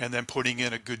 and then putting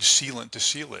in a good sealant to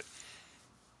seal it.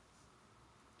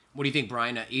 What do you think,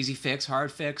 Brian? Easy fix, hard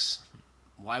fix?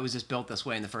 Why was this built this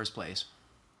way in the first place?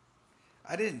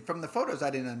 From the photos, I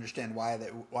didn't understand why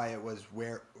it was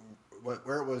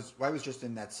just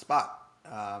in that spot.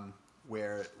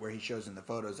 Where he shows in the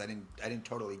photos, I didn't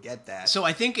totally get that. So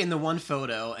I think in the one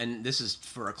photo, and this is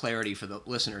for a clarity for the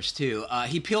listeners too,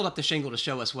 he peeled up the shingle to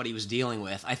show us what he was dealing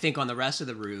with. I think on the rest of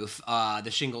the roof,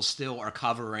 the shingles still are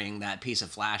covering that piece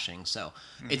of flashing, so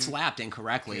it's lapped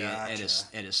incorrectly at his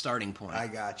starting point. I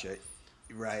gotcha.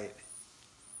 Right.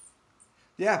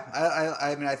 Yeah,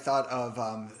 I mean, I thought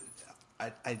of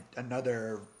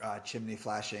another chimney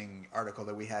flashing article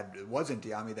that we had. It wasn't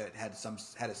Diami that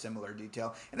had a similar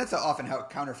detail, and that's often how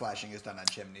counter flashing is done on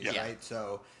chimneys, right?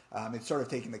 So it's sort of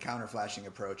taking the counter flashing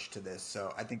approach to this.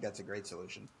 So I think that's a great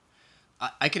solution.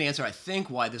 I can answer, I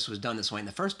think, why this was done this way in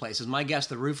the first place. Is my guess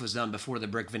the roof was done before the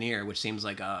brick veneer, which seems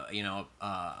like a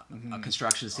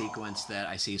construction sequence that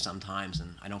I see sometimes,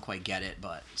 and I don't quite get it.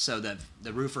 But so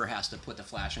the roofer has to put the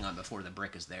flashing on before the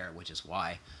brick is there, which is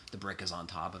why the brick is on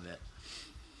top of it.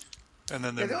 And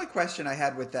then the only question I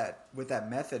had with that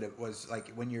method, it was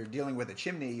like when you're dealing with a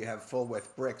chimney, you have full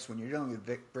width bricks. When you're dealing with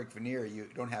brick veneer, you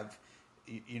don't have.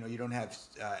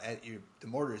 The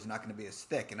mortar is not going to be as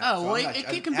thick. And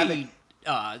it can be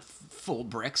full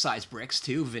brick size bricks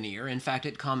too, veneer. In fact,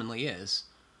 it commonly is.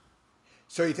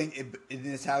 So you think in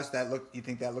this house you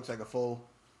think that looks like a full?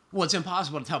 Well, it's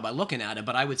impossible to tell by looking at it,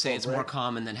 but I would say it's more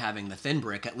common than having the thin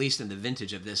brick, at least in the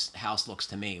vintage of this house looks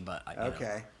to me. But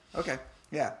okay,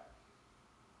 yeah.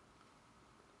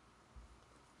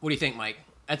 What do you think, Mike?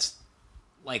 That's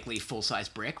likely full size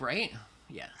brick, right?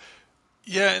 Yeah.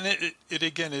 Yeah, and it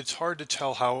again, it's hard to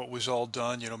tell how it was all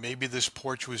done. Maybe this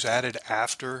porch was added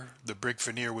after the brick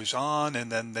veneer was on,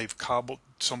 and then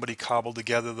somebody cobbled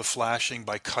together the flashing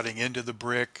by cutting into the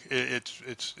brick.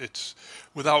 It's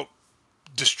without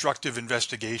destructive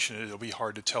investigation, it'll be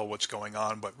hard to tell what's going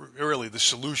on. But really, the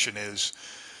solution is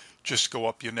just go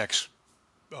up your next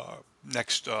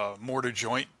mortar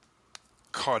joint,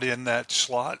 cut in that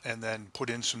slot, and then put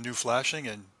in some new flashing,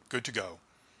 and good to go.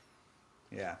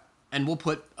 Yeah. And we'll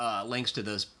put links to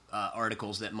those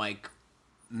articles that Mike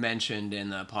mentioned in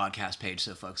the podcast page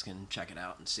so folks can check it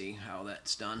out and see how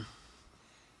that's done.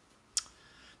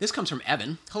 This comes from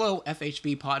Evan. Hello,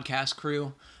 FHB podcast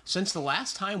crew. Since the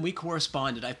last time we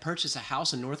corresponded, I've purchased a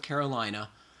house in North Carolina.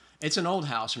 It's an old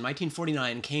house from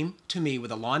 1949 and came to me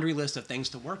with a laundry list of things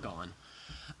to work on.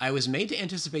 I was made to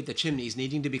anticipate the chimneys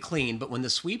needing to be cleaned, but when the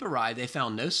sweep arrived, they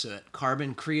found no soot,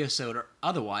 carbon, creosote, or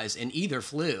otherwise in either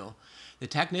flue. The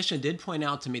technician did point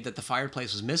out to me that the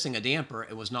fireplace was missing a damper.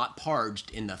 It was not parged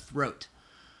in the throat.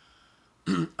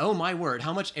 Oh my word,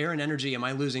 how much air and energy am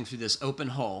I losing through this open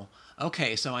hole?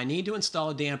 Okay, so I need to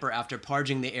install a damper after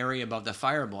parging the area above the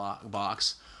fire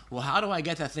box. Well, how do I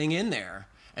get that thing in there?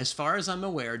 As far as I'm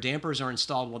aware, dampers are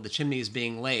installed while the chimney is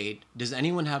being laid. Does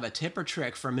anyone have a tip or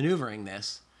trick for maneuvering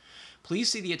this?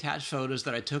 Please see the attached photos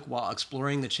that I took while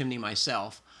exploring the chimney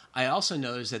myself. I also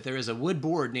noticed that there is a wood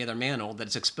board near the mantel that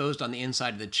is exposed on the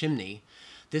inside of the chimney.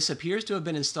 This appears to have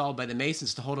been installed by the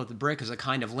masons to hold up the brick as a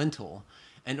kind of lintel.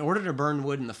 In order to burn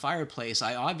wood in the fireplace,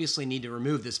 I obviously need to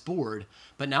remove this board,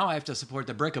 but now I have to support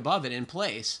the brick above it in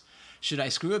place. Should I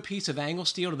screw a piece of angle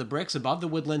steel to the bricks above the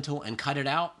wood lintel and cut it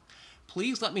out?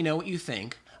 Please let me know what you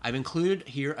think. I've included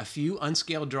here a few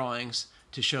unscaled drawings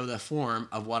to show the form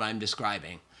of what I'm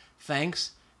describing.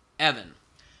 Thanks, Evan.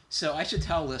 So I should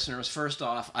tell listeners, first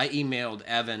off, I emailed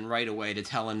Evan right away to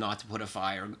tell him not to put a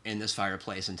fire in this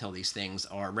fireplace until these things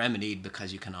are remedied,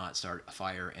 because you cannot start a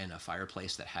fire in a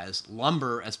fireplace that has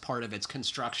lumber as part of its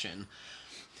construction.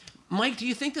 Mike, do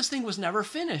you think this thing was never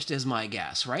finished, is my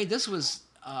guess, right? This was,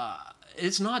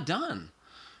 it's not done.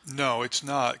 No, it's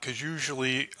not, because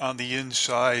usually on the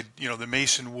inside, the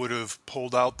mason would have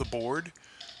pulled out the board,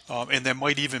 and there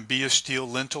might even be a steel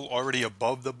lintel already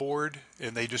above the board,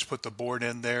 and they just put the board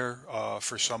in there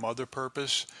for some other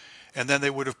purpose. And then they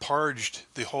would have parged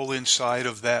the whole inside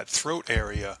of that throat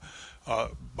area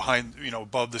behind,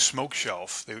 above the smoke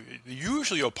shelf. They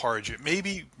usually will parge it,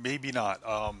 maybe not.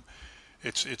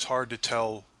 It's hard to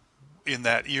tell in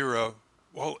that era.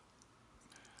 Well,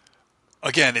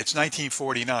 again, it's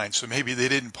 1949, so maybe they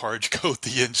didn't parge coat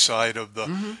the inside of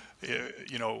the,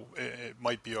 it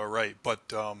might be all right. But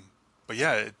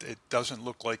yeah, it doesn't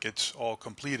look like it's all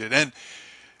completed. And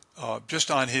just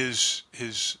on his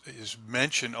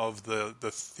mention of the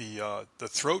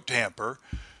throat damper,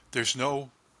 there's no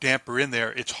damper in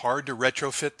there. It's hard to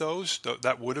retrofit those.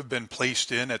 That would have been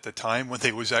placed in at the time when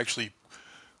they was actually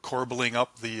corbelling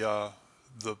up the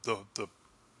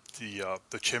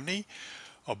chimney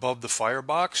above the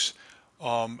firebox.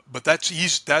 But that's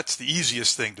the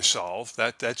easiest thing to solve.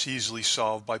 That's easily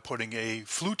solved by putting a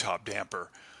flue top damper,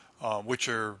 which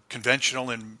are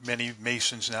conventional, and many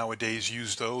masons nowadays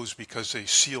use those because they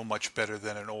seal much better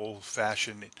than an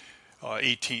old-fashioned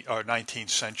 18th or 19th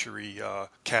century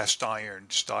cast iron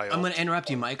style. I'm going to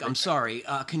interrupt you, Mike. I'm sorry.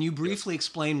 Can you briefly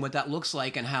explain what that looks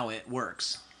like and how it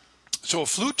works? So a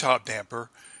flue top damper,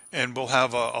 and we'll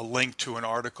have a link to an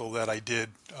article that I did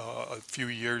a few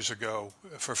years ago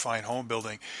for Fine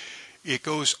Homebuilding. It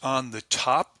goes on the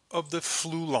top of the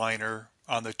flue liner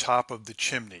on the top of the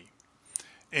chimney.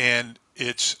 And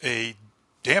it's a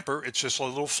damper. It's just a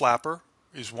little flapper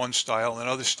is one style.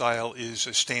 Another style is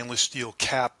a stainless steel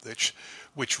cap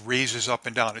which raises up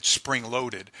and down. It's spring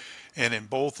loaded. And in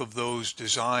both of those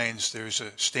designs, there's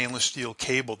a stainless steel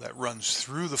cable that runs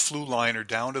through the flue liner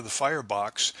down to the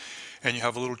firebox, and you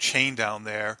have a little chain down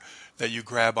there that you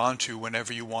grab onto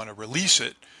whenever you want to release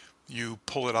it. You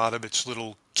pull it out of its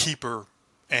little keeper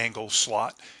angle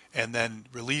slot and then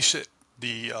release it.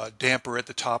 The damper at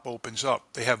the top opens up.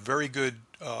 They have very good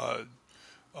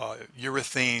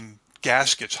urethane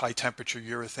gaskets, high temperature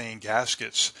urethane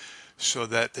gaskets, so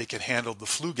that they can handle the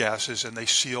flue gases, and they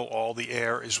seal all the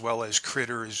air as well as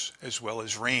critters as well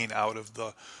as rain out of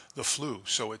the flue.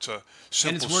 So it's a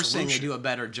simple And it's worth solution. saying they do a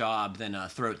better job than a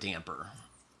throat damper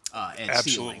at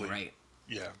Absolutely. sealing, right?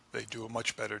 Yeah, they do a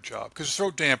much better job, because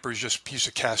throat damper is just a piece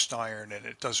of cast iron and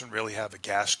it doesn't really have a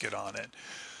gasket on it.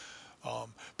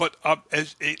 But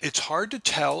it's hard to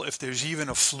tell if there's even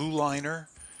a flue liner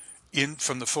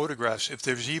from the photographs, if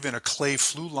there's even a clay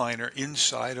flue liner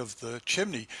inside of the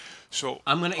chimney. So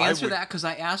I'm going to answer that because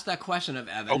I asked that question of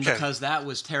Evan, because that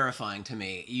was terrifying to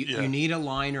me. You need a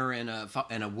liner in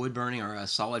a wood burning or a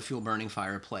solid fuel burning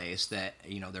fireplace that,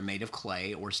 they're made of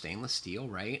clay or stainless steel,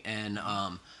 right? And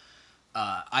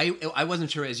I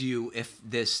wasn't sure as you if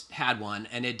this had one,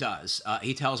 and it does.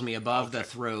 He tells me above the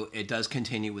throat it does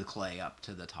continue with clay up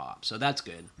to the top, so that's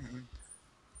good. Mm-hmm.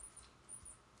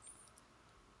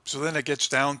 So then it gets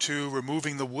down to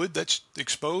removing the wood that's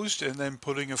exposed and then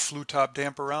putting a flue top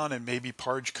damper on and maybe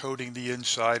parge coating the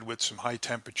inside with some high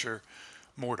temperature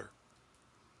mortar.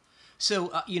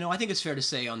 So, I think it's fair to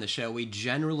say on the show we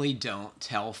generally don't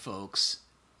tell folks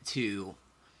to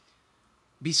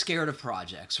be scared of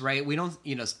projects, right? We don't,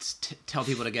 tell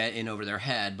people to get in over their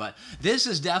head, but this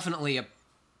is definitely a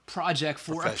project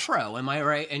for a pro. Am I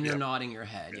right? And you're nodding your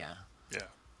head, yeah.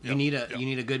 You need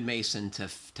a good mason to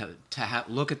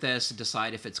look at this,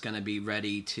 decide if it's going to be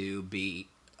ready to be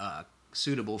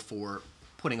suitable for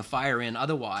putting a fire in.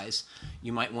 Otherwise,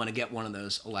 you might want to get one of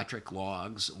those electric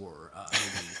logs or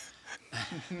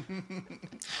maybe.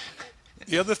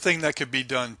 The other thing that could be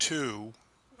done too,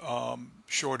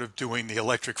 short of doing the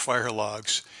electric fire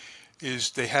logs,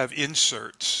 is they have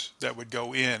inserts that would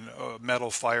go in, metal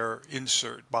fire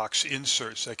box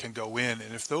inserts that can go in.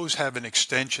 And if those have an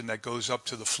extension that goes up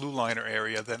to the flue liner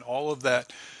area, then all of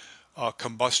that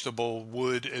combustible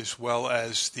wood as well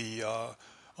as the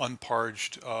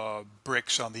unparged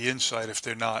bricks on the inside, if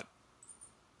they're not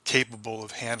capable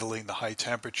of handling the high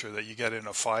temperature that you get in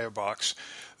a firebox,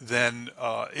 then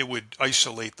it would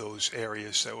isolate those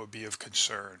areas that would be of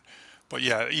concern. But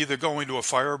yeah, either going to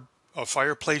a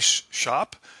fireplace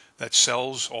shop that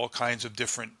sells all kinds of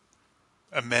different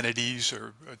amenities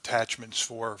or attachments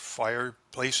for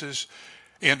fireplaces,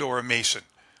 and or a mason,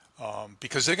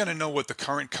 because they're going to know what the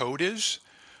current code is,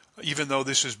 even though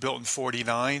this is built in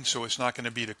 49, so it's not going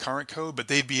to be the current code,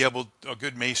 but a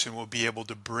good mason will be able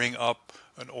to bring up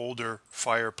an older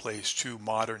fireplace to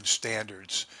modern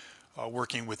standards,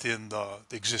 working within the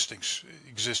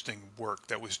existing work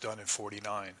that was done in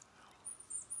 49.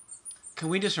 Can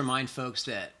we just remind folks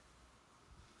that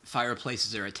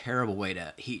fireplaces are a terrible way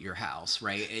to heat your house,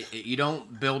 right? You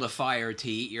don't build a fire to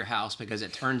heat your house because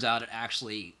it turns out it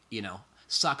actually,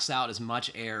 sucks out as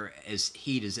much air as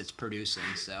heat as it's producing.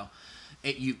 So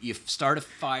you start a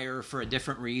fire for a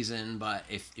different reason, but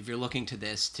if you're looking to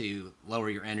this to lower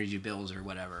your energy bills or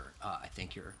whatever, I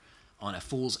think you're on a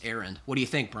fool's errand. What do you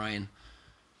think, Brian?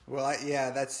 Well,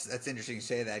 that's interesting you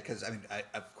say that, because I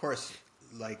of course,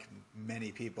 like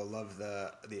many people, love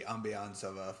the ambiance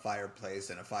of a fireplace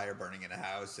and a fire burning in a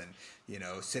house, and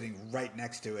sitting right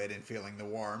next to it and feeling the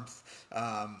warmth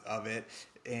of it.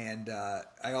 And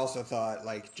I also thought,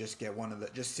 like, just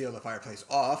seal the fireplace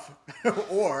off,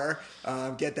 or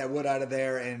get that wood out of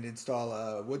there and install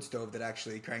a wood stove that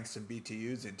actually cranks some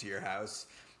BTUs into your house.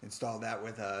 Install that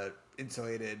with a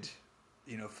insulated,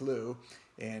 flue,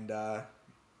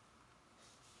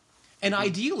 and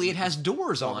ideally, it has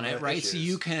doors on it, right? Issues. So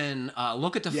you can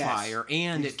look at the fire,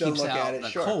 and it keeps out the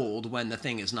cold when the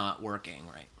thing is not working,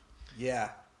 right?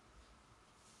 Yeah.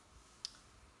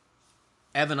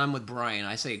 Evan, I'm with Brian.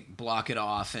 I say block it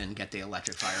off and get the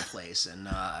electric fireplace, and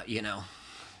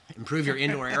improve your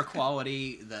indoor air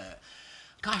quality.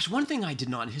 Gosh, one thing I did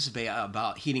not anticipate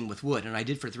about heating with wood, and I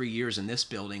did for 3 years in this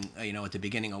building, at the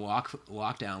beginning of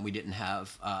lockdown, we didn't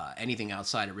have anything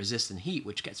outside of resistant heat,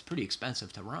 which gets pretty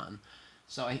expensive to run.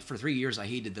 So for 3 years, I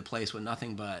heated the place with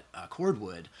nothing but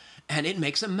cordwood, and it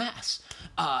makes a mess.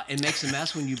 It makes a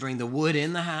mess when you bring the wood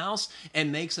in the house. It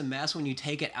makes a mess when you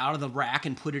take it out of the rack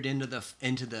and put it into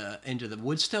the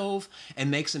wood stove. It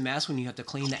makes a mess when you have to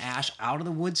clean the ash out of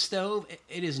the wood stove.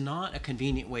 It is not a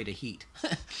convenient way to heat.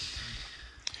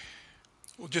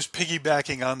 Well, just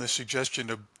piggybacking on the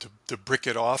suggestion to brick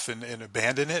it off and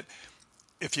abandon it,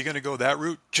 if you're going to go that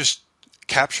route, just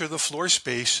capture the floor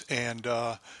space and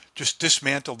just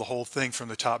dismantle the whole thing from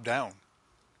the top down.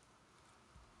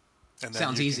 And then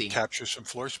Sounds you easy. Can capture some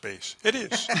floor space. It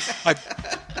is.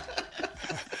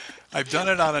 I've done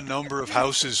it on a number of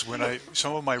houses.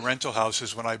 Some of my rental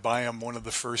houses, when I buy them, one of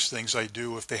the first things I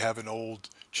do, if they have an old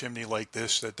chimney like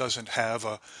this that doesn't have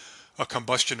a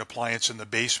combustion appliance in the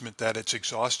basement that it's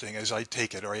exhausting, as I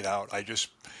take it right out. I just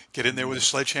get in there with a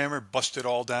sledgehammer, bust it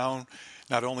all down.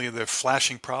 Not only are there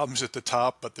flashing problems at the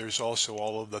top, but there's also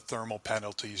all of the thermal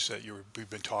penalties that we've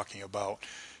been talking about.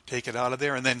 Take it out of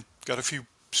there, and then got a few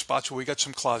spots where we got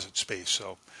some closet space,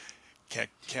 so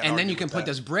can't and then you argue can with put that.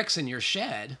 those bricks in your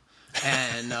shed,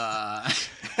 and I've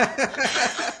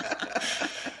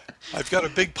got a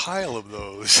big pile of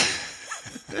those.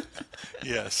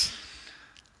 Yes.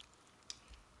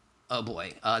 Oh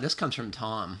boy, this comes from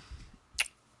Tom.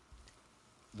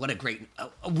 What a great...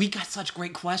 we got such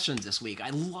great questions this week. I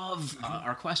love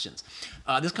our questions.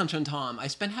 This comes from Tom. I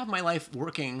spent half my life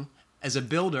working as a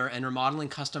builder and remodeling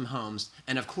custom homes,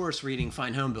 and of course reading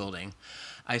Fine Homebuilding.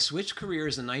 I switched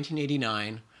careers in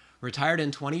 1989, retired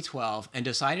in 2012, and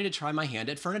decided to try my hand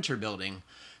at furniture building.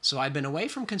 So I've been away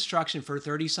from construction for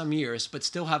 30-some years, but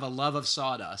still have a love of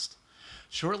sawdust.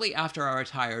 Shortly after I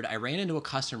retired, I ran into a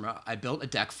customer I built a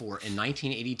deck for in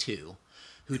 1982,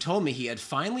 who told me he had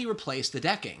finally replaced the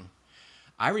decking.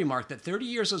 I remarked that 30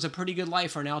 years was a pretty good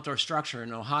life for an outdoor structure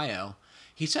in Ohio.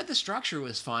 He said the structure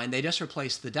was fine, they just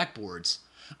replaced the deck boards.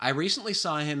 I recently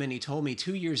saw him, and he told me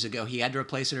 2 years ago he had to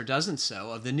replace a dozen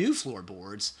so of the new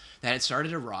floorboards that had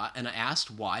started to rot, and I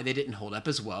asked why they didn't hold up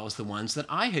as well as the ones that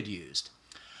I had used.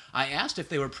 I asked if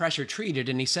they were pressure treated,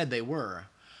 and he said they were.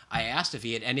 I asked if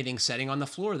he had anything setting on the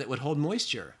floor that would hold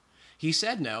moisture. He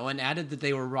said no, and added that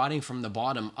they were rotting from the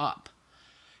bottom up.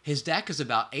 His deck is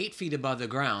about 8 feet above the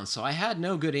ground, so I had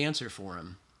no good answer for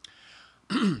him.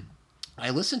 I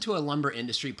listened to a lumber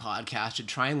industry podcast to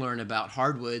try and learn about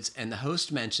hardwoods, and the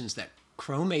host mentions that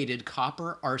chromated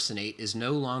copper arsenate is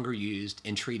no longer used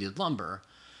in treated lumber.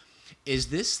 Is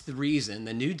this the reason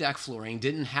the new deck flooring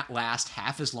didn't last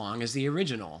half as long as the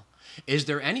original? Is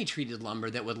there any treated lumber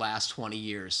that would last 20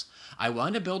 years? I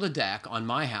want to build a deck on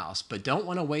my house, but don't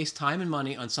want to waste time and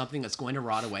money on something that's going to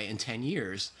rot away in 10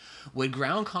 years. Would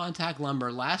ground contact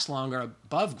lumber last longer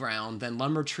above ground than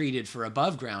lumber treated for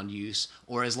above ground use,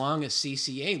 or as long as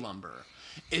CCA lumber?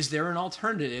 Is there an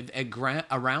alternative at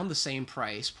around the same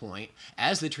price point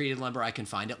as the treated lumber I can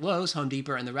find at Lowe's, Home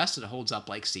Depot, and the rest of it holds up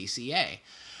like CCA?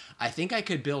 I think I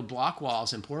could build block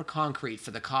walls and pour concrete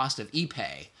for the cost of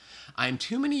ePay. I'm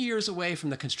too many years away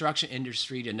from the construction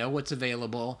industry to know what's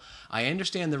available. I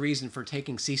understand the reason for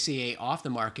taking CCA off the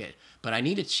market, but I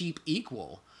need a cheap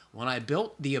equal. When I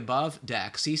built the above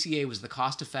deck, CCA was the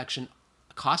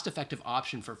cost-effective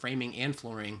option for framing and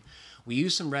flooring. We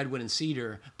used some redwood and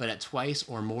cedar, but at twice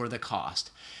or more the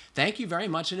cost. Thank you very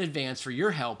much in advance for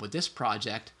your help with this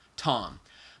project, Tom.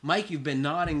 Mike, you've been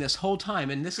nodding this whole time,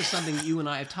 and this is something you and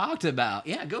I have talked about.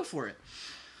 Yeah, go for it.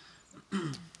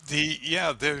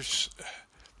 There's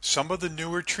some of the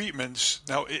newer treatments.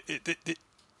 Now,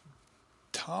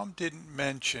 Tom didn't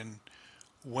mention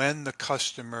when the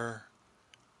customer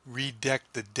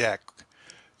redecked the deck.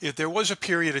 If there was a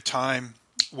period of time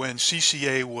when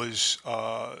CCA was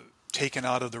taken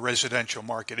out of the residential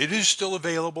market. It is still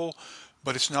available,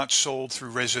 but it's not sold through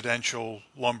residential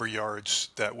lumber yards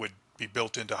that would be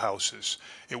built into houses.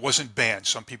 It wasn't banned.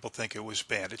 Some people think it was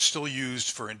banned. It's still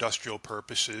used for industrial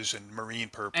purposes and marine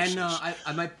purposes.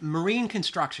 And marine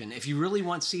construction, if you really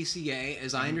want CCA,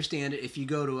 as I understand it, if you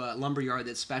go to a lumber yard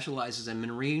that specializes in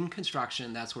marine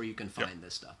construction, that's where you can find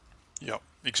this stuff. Yep,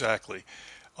 exactly.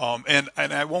 And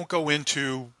I won't go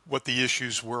into what the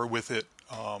issues were with it,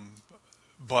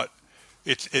 but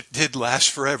it did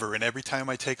last forever. And every time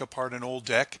I take apart an old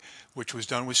deck, which was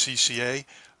done with CCA,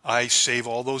 I save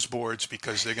all those boards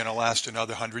because they're going to last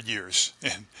another 100 years.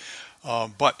 And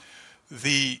but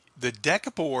the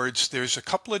deck boards, there's a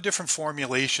couple of different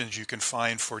formulations you can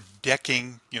find for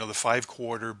decking, the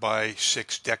 5/4 by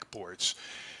 6 deck boards.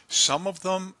 Some of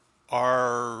them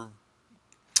are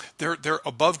they're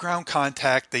above ground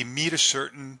contact. They meet a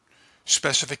certain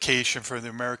specification for the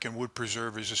American Wood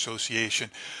Preservers Association,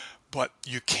 but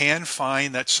you can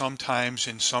find that sometimes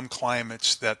in some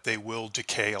climates that they will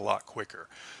decay a lot quicker.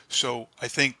 So I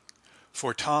think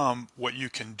for Tom, what you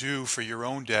can do for your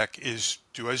own deck is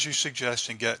do as you suggest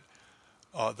and get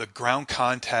the ground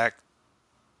contact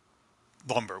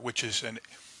lumber, which is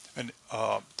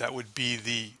that would be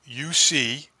the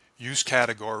UC use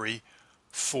category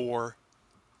 4A.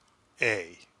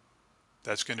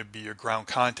 That's going to be your ground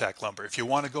contact lumber. If you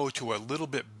want to go to a little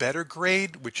bit better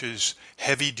grade, which is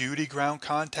heavy duty ground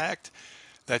contact,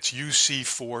 that's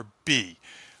UC4B.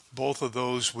 Both of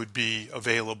those would be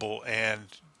available, and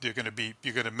you're going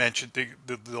to mention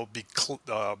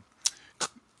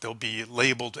they'll be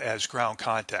labeled as ground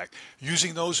contact.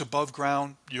 Using those above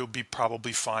ground, you'll be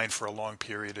probably fine for a long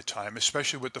period of time,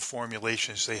 especially with the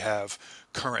formulations they have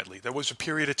currently. There was a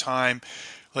period of time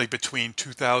like between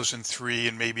 2003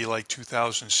 and maybe like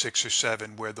 2006 or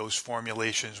 7 where those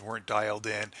formulations weren't dialed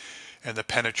in and the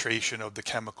penetration of the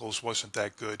chemicals wasn't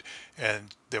that good,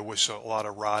 and there was a lot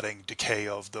of rotting, decay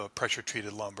of the pressure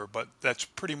treated lumber, but that's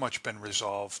pretty much been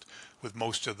resolved with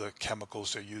most of the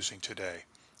chemicals they're using today.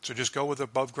 So just go with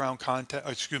ground contact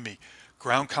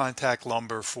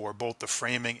lumber for both the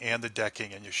framing and the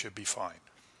decking, and you should be fine.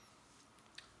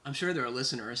 I'm sure there are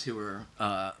listeners who are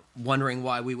wondering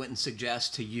why we wouldn't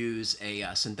suggest to use a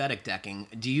synthetic decking.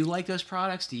 Do you like those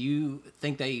products? Do you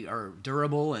think they are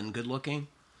durable and good looking?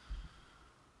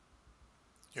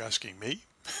 You're asking me?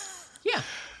 Yeah.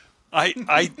 I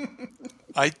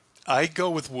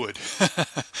go with wood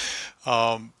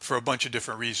for a bunch of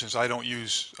different reasons. I don't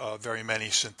use very many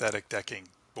synthetic decking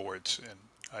boards,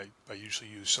 and I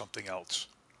usually use something else.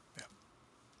 Yeah.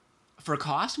 For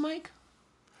cost, Mike?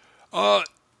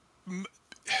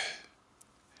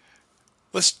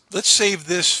 Let's save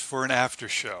this for an after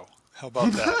show. How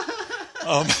about that?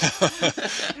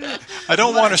 I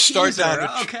don't want to start down.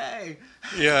 Okay.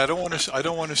 Yeah, I don't want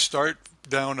to start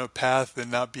down a path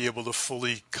and not be able to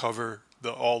fully cover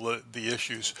all the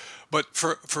issues. But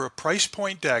for a price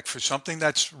point deck, for something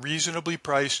that's reasonably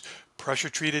priced, pressure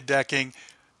treated decking,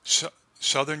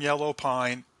 southern yellow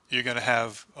pine, you're going to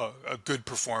have a good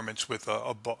performance with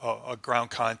a ground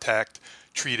contact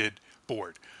treated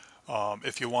board.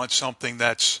 If you want something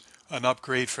that's an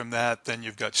upgrade from that, then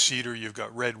you've got cedar, you've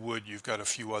got redwood, you've got a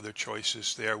few other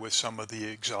choices there with some of the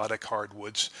exotic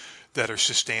hardwoods that are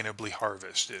sustainably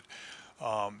harvested.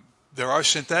 There are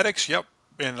synthetics, yep,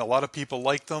 and a lot of people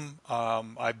like them.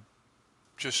 I'm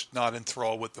just not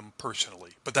enthralled with them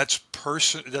personally, but that's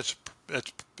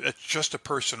just a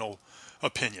personal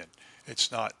opinion.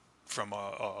 It's not from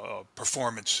a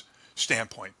performance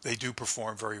standpoint. They do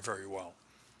perform very, very well.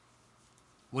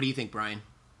 What do you think, Brian?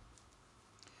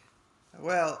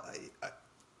 Well,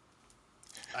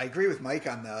 I agree with Mike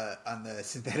on the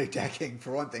synthetic decking.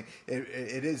 For one thing,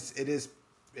 it is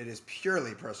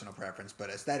purely personal preference, but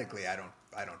aesthetically, I don't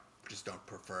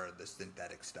prefer the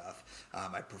synthetic stuff.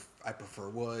 I prefer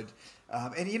wood,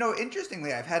 and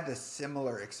interestingly, I've had this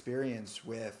similar experience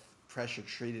with pressure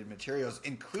treated materials,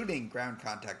 including ground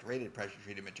contact rated pressure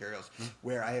treated materials,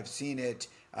 where I have seen it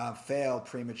fail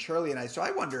prematurely, and so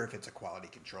I wonder if it's a quality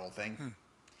control thing.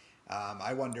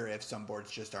 I wonder if some boards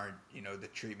just aren't, the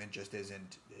treatment just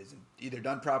isn't either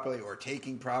done properly or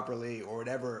taking properly or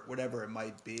whatever it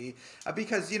might be.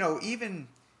 Because, even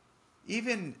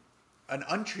an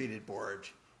untreated board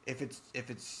if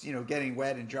it's getting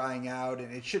wet and drying out,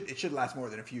 and it should last more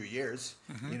than a few years.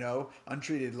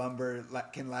 Untreated lumber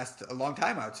can last a long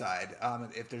time outside,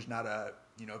 if there's not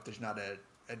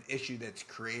an issue that's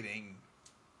creating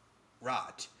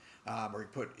rot, or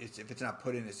if it's not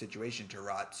put in a situation to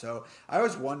rot. So I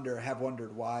always have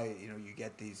wondered why you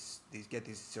get these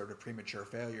sort of premature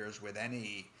failures with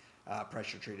any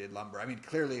pressure treated lumber. I mean,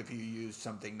 clearly, if you use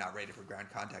something not rated for ground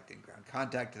contact,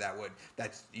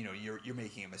 you're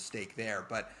making a mistake there.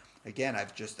 But again,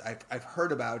 I've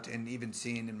heard about and even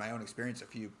seen in my own experience a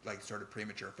few like sort of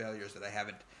premature failures that I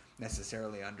haven't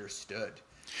necessarily understood.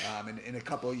 And in a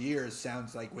couple of years,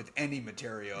 sounds like with any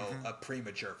material, a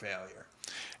premature failure.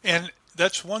 And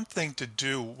that's one thing to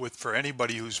do for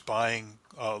anybody who's buying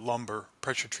lumber,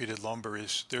 pressure treated lumber,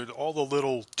 is there all the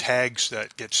little tags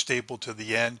that get stapled to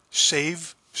the end.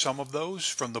 Save some of those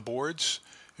from the boards.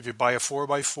 If you buy a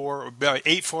 4x4 or buy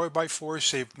 8 4x4s,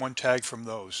 save one tag from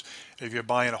those. If you're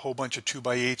buying a whole bunch of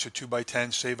 2x8s or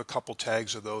 2x10s, save a couple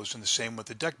tags of those, and the same with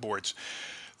the deck boards.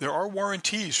 There are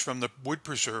warranties from the wood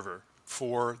preserver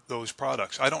for those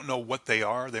products. I don't know what they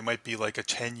are. They might be like a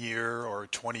 10-year or a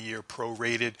 20-year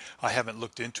prorated. I haven't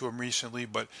looked into them recently,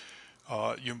 but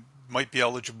you might be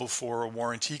eligible for a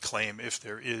warranty claim if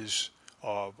there is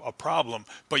a problem,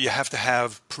 but you have to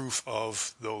have proof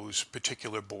of those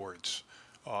particular boards,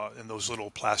 and those little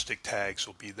plastic tags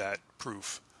will be that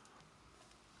proof.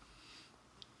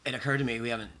 It occurred to me, we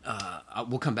haven't,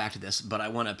 we'll come back to this, but I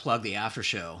want to plug the after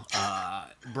show.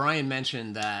 Brian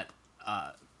mentioned that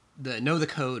the Know the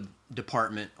Code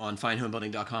department on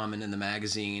finehomebuilding.com and in the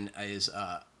magazine is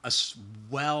a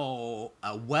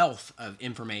wealth of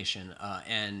information,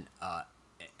 and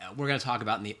we're going to talk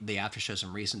about in the after show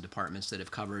some recent departments that have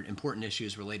covered important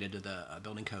issues related to the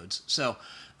building codes. So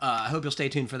I hope you'll stay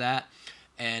tuned for that.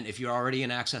 And if you're already an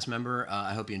Access member,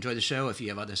 I hope you enjoyed the show. If you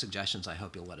have other suggestions, I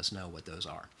hope you'll let us know what those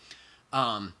are.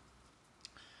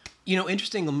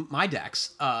 Interesting, my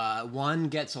decks, one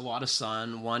gets a lot of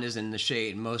sun, one is in the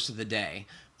shade most of the day.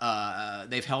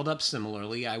 They've held up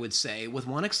similarly, I would say, with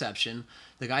one exception.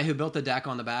 The guy who built the deck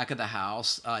on the back of the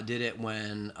house did it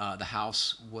when the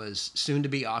house was soon to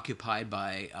be occupied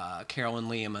by Carolyn,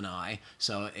 Liam, and I.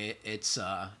 So it's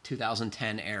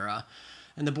 2010 era.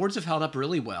 And the boards have held up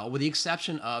really well, with the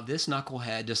exception of this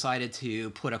knucklehead decided to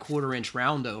put a 1/4-inch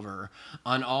round over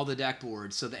on all the deck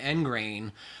boards. So the end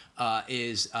grain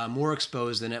is more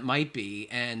exposed than it might be,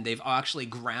 and they've actually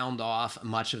ground off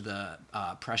much of the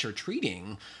pressure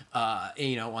treating,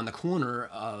 on the corner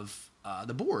of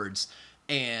the boards.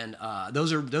 And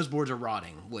those boards are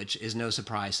rotting, which is no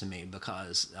surprise to me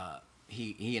because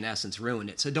he in essence ruined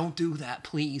it. So don't do that,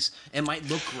 please. It might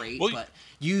look great, but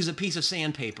use a piece of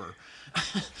sandpaper.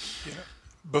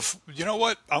 You know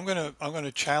what? I'm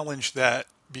gonna challenge that,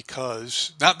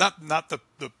 because not the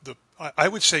I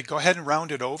would say go ahead and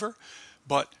round it over,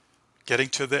 but getting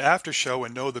to the after show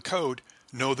and know the code.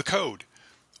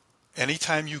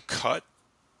 Anytime you cut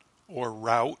or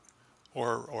route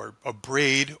or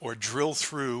abrade or drill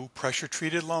through pressure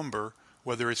treated lumber,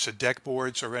 whether it's the deck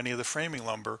boards or any of the framing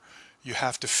lumber, you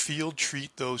have to field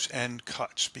treat those end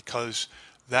cuts, because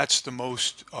that's the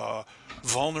most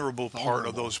vulnerable part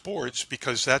of those boards,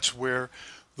 because that's where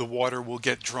the water will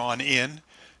get drawn in,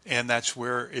 and that's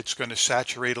where it's going to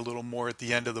saturate a little more at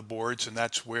the end of the boards, and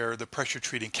that's where the pressure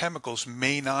treating chemicals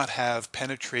may not have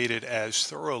penetrated as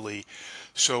thoroughly.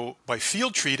 So by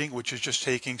field treating, which is just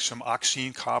taking some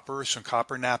oxine copper, some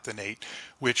copper naphthenate,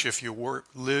 which if you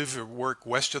live or work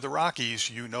west of the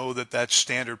Rockies, you know that that's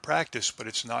standard practice, but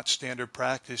it's not standard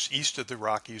practice east of the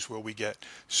Rockies where we get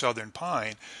southern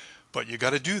pine. But you got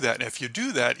to do that. And if you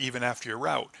do that, even after your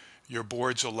route, your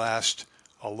boards will last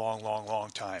a long, long,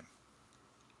 long time.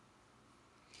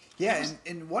 Yeah,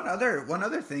 and one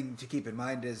other thing to keep in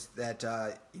mind is that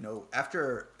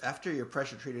after your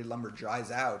pressure treated lumber dries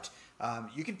out,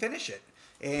 you can finish it,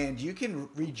 and you can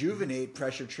rejuvenate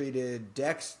pressure treated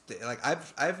decks. Like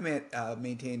I've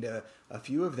maintained a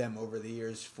few of them over the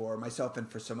years for myself and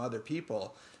for some other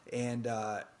people, and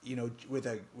with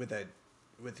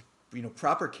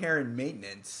proper care and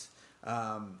maintenance,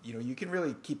 you can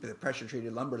really keep the pressure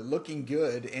treated lumber looking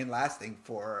good and lasting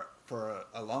for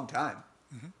a long time.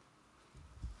 Mm-hmm.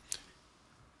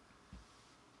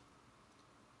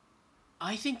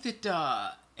 I think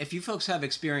that if you folks have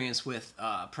experience with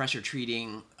pressure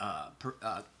treating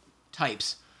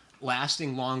types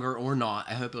lasting longer or not,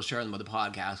 I hope you'll share them with the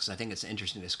podcast, because I think it's an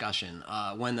interesting discussion.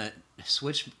 When the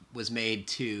switch was made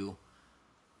to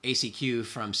ACQ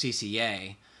from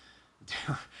CCA,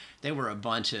 there were a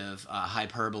bunch of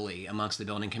hyperbole amongst the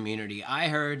building community. I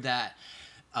heard that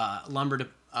lumber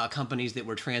companies that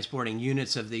were transporting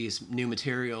units of these new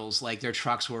materials, like their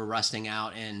trucks were rusting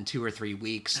out in 2 or 3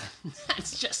 weeks.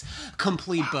 That's just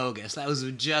complete bogus. That was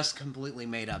just completely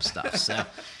made up stuff. So,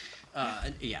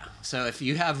 yeah. So if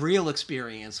you have real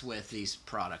experience with these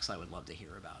products, I would love to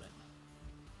hear about it.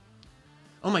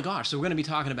 Oh my gosh, so we're going to be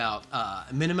talking about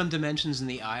minimum dimensions in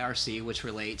the IRC, which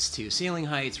relates to ceiling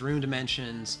heights, room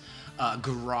dimensions,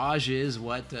 garages,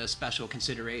 what the special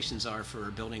considerations are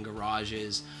for building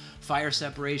garages, fire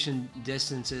separation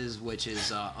distances, which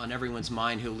is on everyone's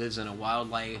mind who lives in a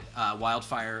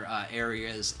wildfire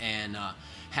areas, and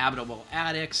habitable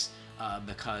attics,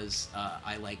 because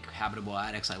I like habitable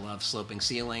attics. I love sloping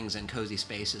ceilings and cozy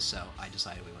spaces, so I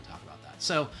decided we want to talk about that.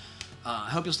 So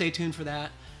I hope you'll stay tuned for that.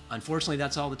 Unfortunately,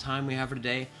 that's all the time we have for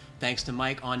today. Thanks to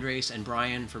Mike, Andres, and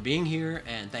Brian for being here,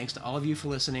 and thanks to all of you for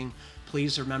listening.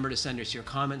 Please remember to send us your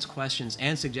comments, questions,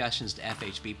 and suggestions to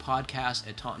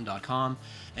fhbpodcast@taunton.com.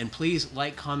 And please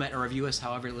like, comment, or review us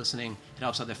however you're listening. It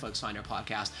helps other folks find our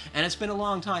podcast. And it's been a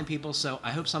long time, people, so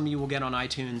I hope some of you will get on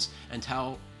iTunes and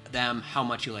tell them how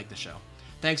much you like the show.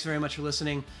 Thanks very much for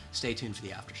listening. Stay tuned for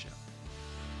the after show.